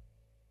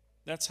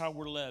 That's how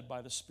we're led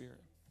by the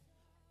Spirit.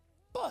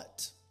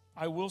 But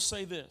I will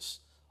say this.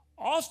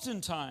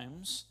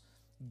 Oftentimes,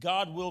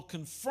 God will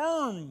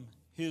confirm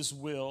His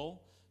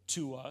will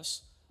to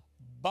us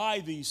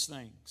by these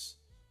things.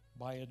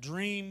 By a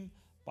dream,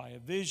 by a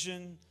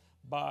vision,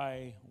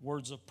 by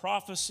words of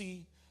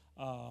prophecy.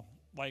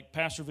 Like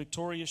Pastor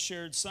Victoria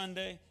shared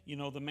Sunday,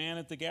 the man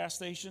at the gas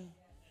station?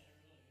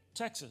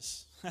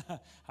 Texas.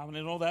 How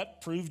many know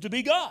that proved to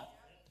be God?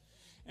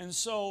 And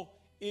so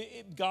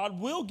God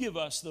will give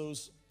us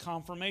those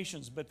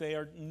confirmations, but they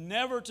are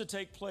never to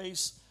take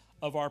place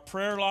of our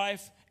prayer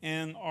life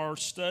and our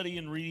study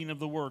and reading of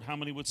the Word. How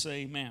many would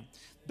say amen?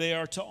 They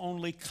are to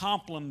only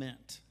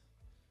complement,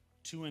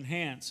 to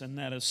enhance, and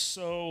that is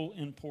so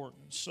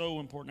important, so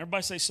important.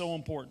 Everybody say so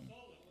important.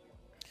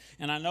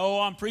 And I know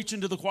I'm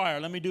preaching to the choir.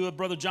 Let me do a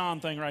Brother John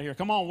thing right here.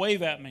 Come on,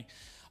 wave at me.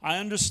 I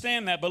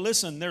understand that, but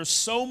listen, there's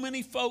so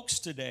many folks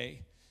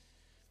today,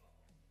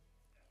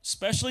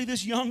 especially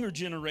this younger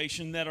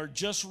generation, that are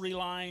just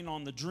relying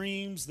on the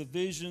dreams, the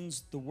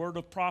visions, the word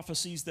of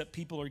prophecies that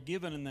people are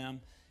giving in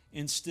them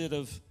instead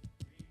of,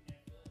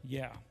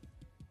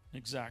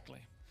 exactly.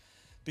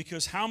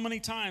 Because how many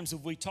times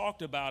have we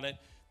talked about it,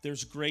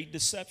 there's great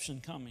deception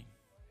coming.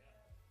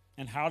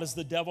 And how does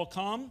the devil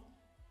come?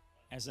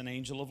 As an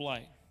angel of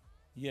light.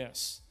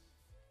 Yes.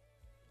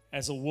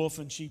 As a wolf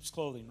in sheep's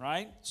clothing,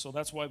 right? So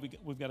that's why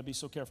we've got to be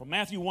so careful.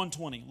 Matthew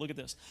 1:20, look at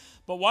this.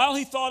 But while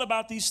he thought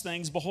about these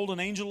things, behold, an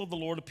angel of the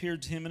Lord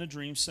appeared to him in a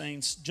dream,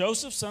 saying,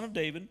 Joseph, son of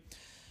David,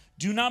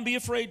 do not be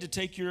afraid to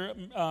take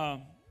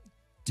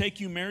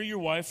you, Mary, your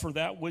wife, for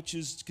that which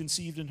is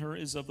conceived in her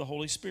is of the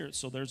Holy Spirit.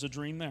 So there's a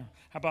dream there.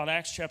 How about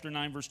Acts chapter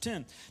 9, verse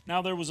 10?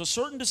 Now there was a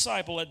certain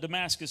disciple at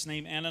Damascus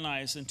named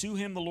Ananias, and to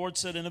him the Lord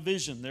said in a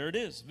vision, there it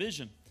is,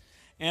 vision,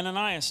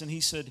 Ananias, and he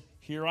said,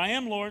 here I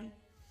am, Lord.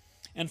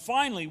 And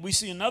finally, we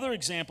see another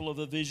example of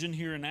a vision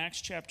here in Acts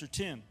chapter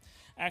 10.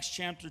 Acts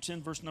chapter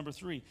 10, verse number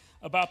 3.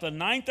 About the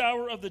 9th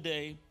hour of the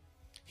day,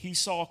 he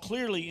saw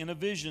clearly in a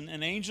vision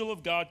an angel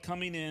of God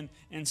coming in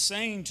and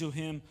saying to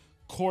him,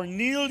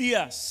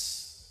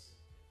 Cornelius.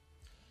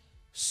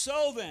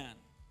 So then,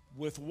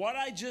 with what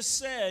I just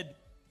said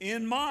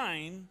in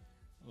mind,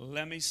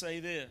 let me say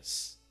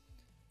this.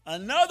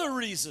 Another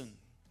reason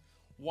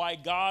why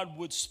God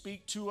would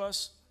speak to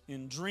us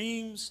in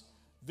dreams,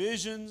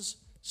 visions,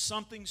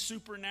 something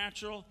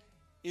supernatural,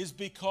 is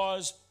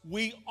because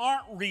we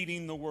aren't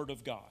reading the Word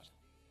of God.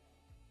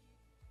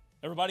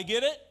 Everybody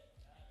get it?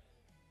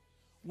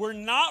 We're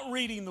not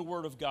reading the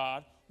Word of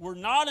God. We're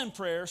not in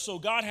prayer, so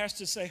God has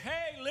to say,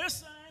 hey,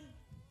 listen.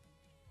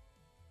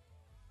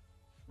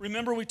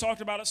 Remember we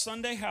talked about it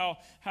Sunday,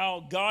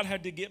 how God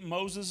had to get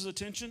Moses'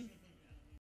 attention?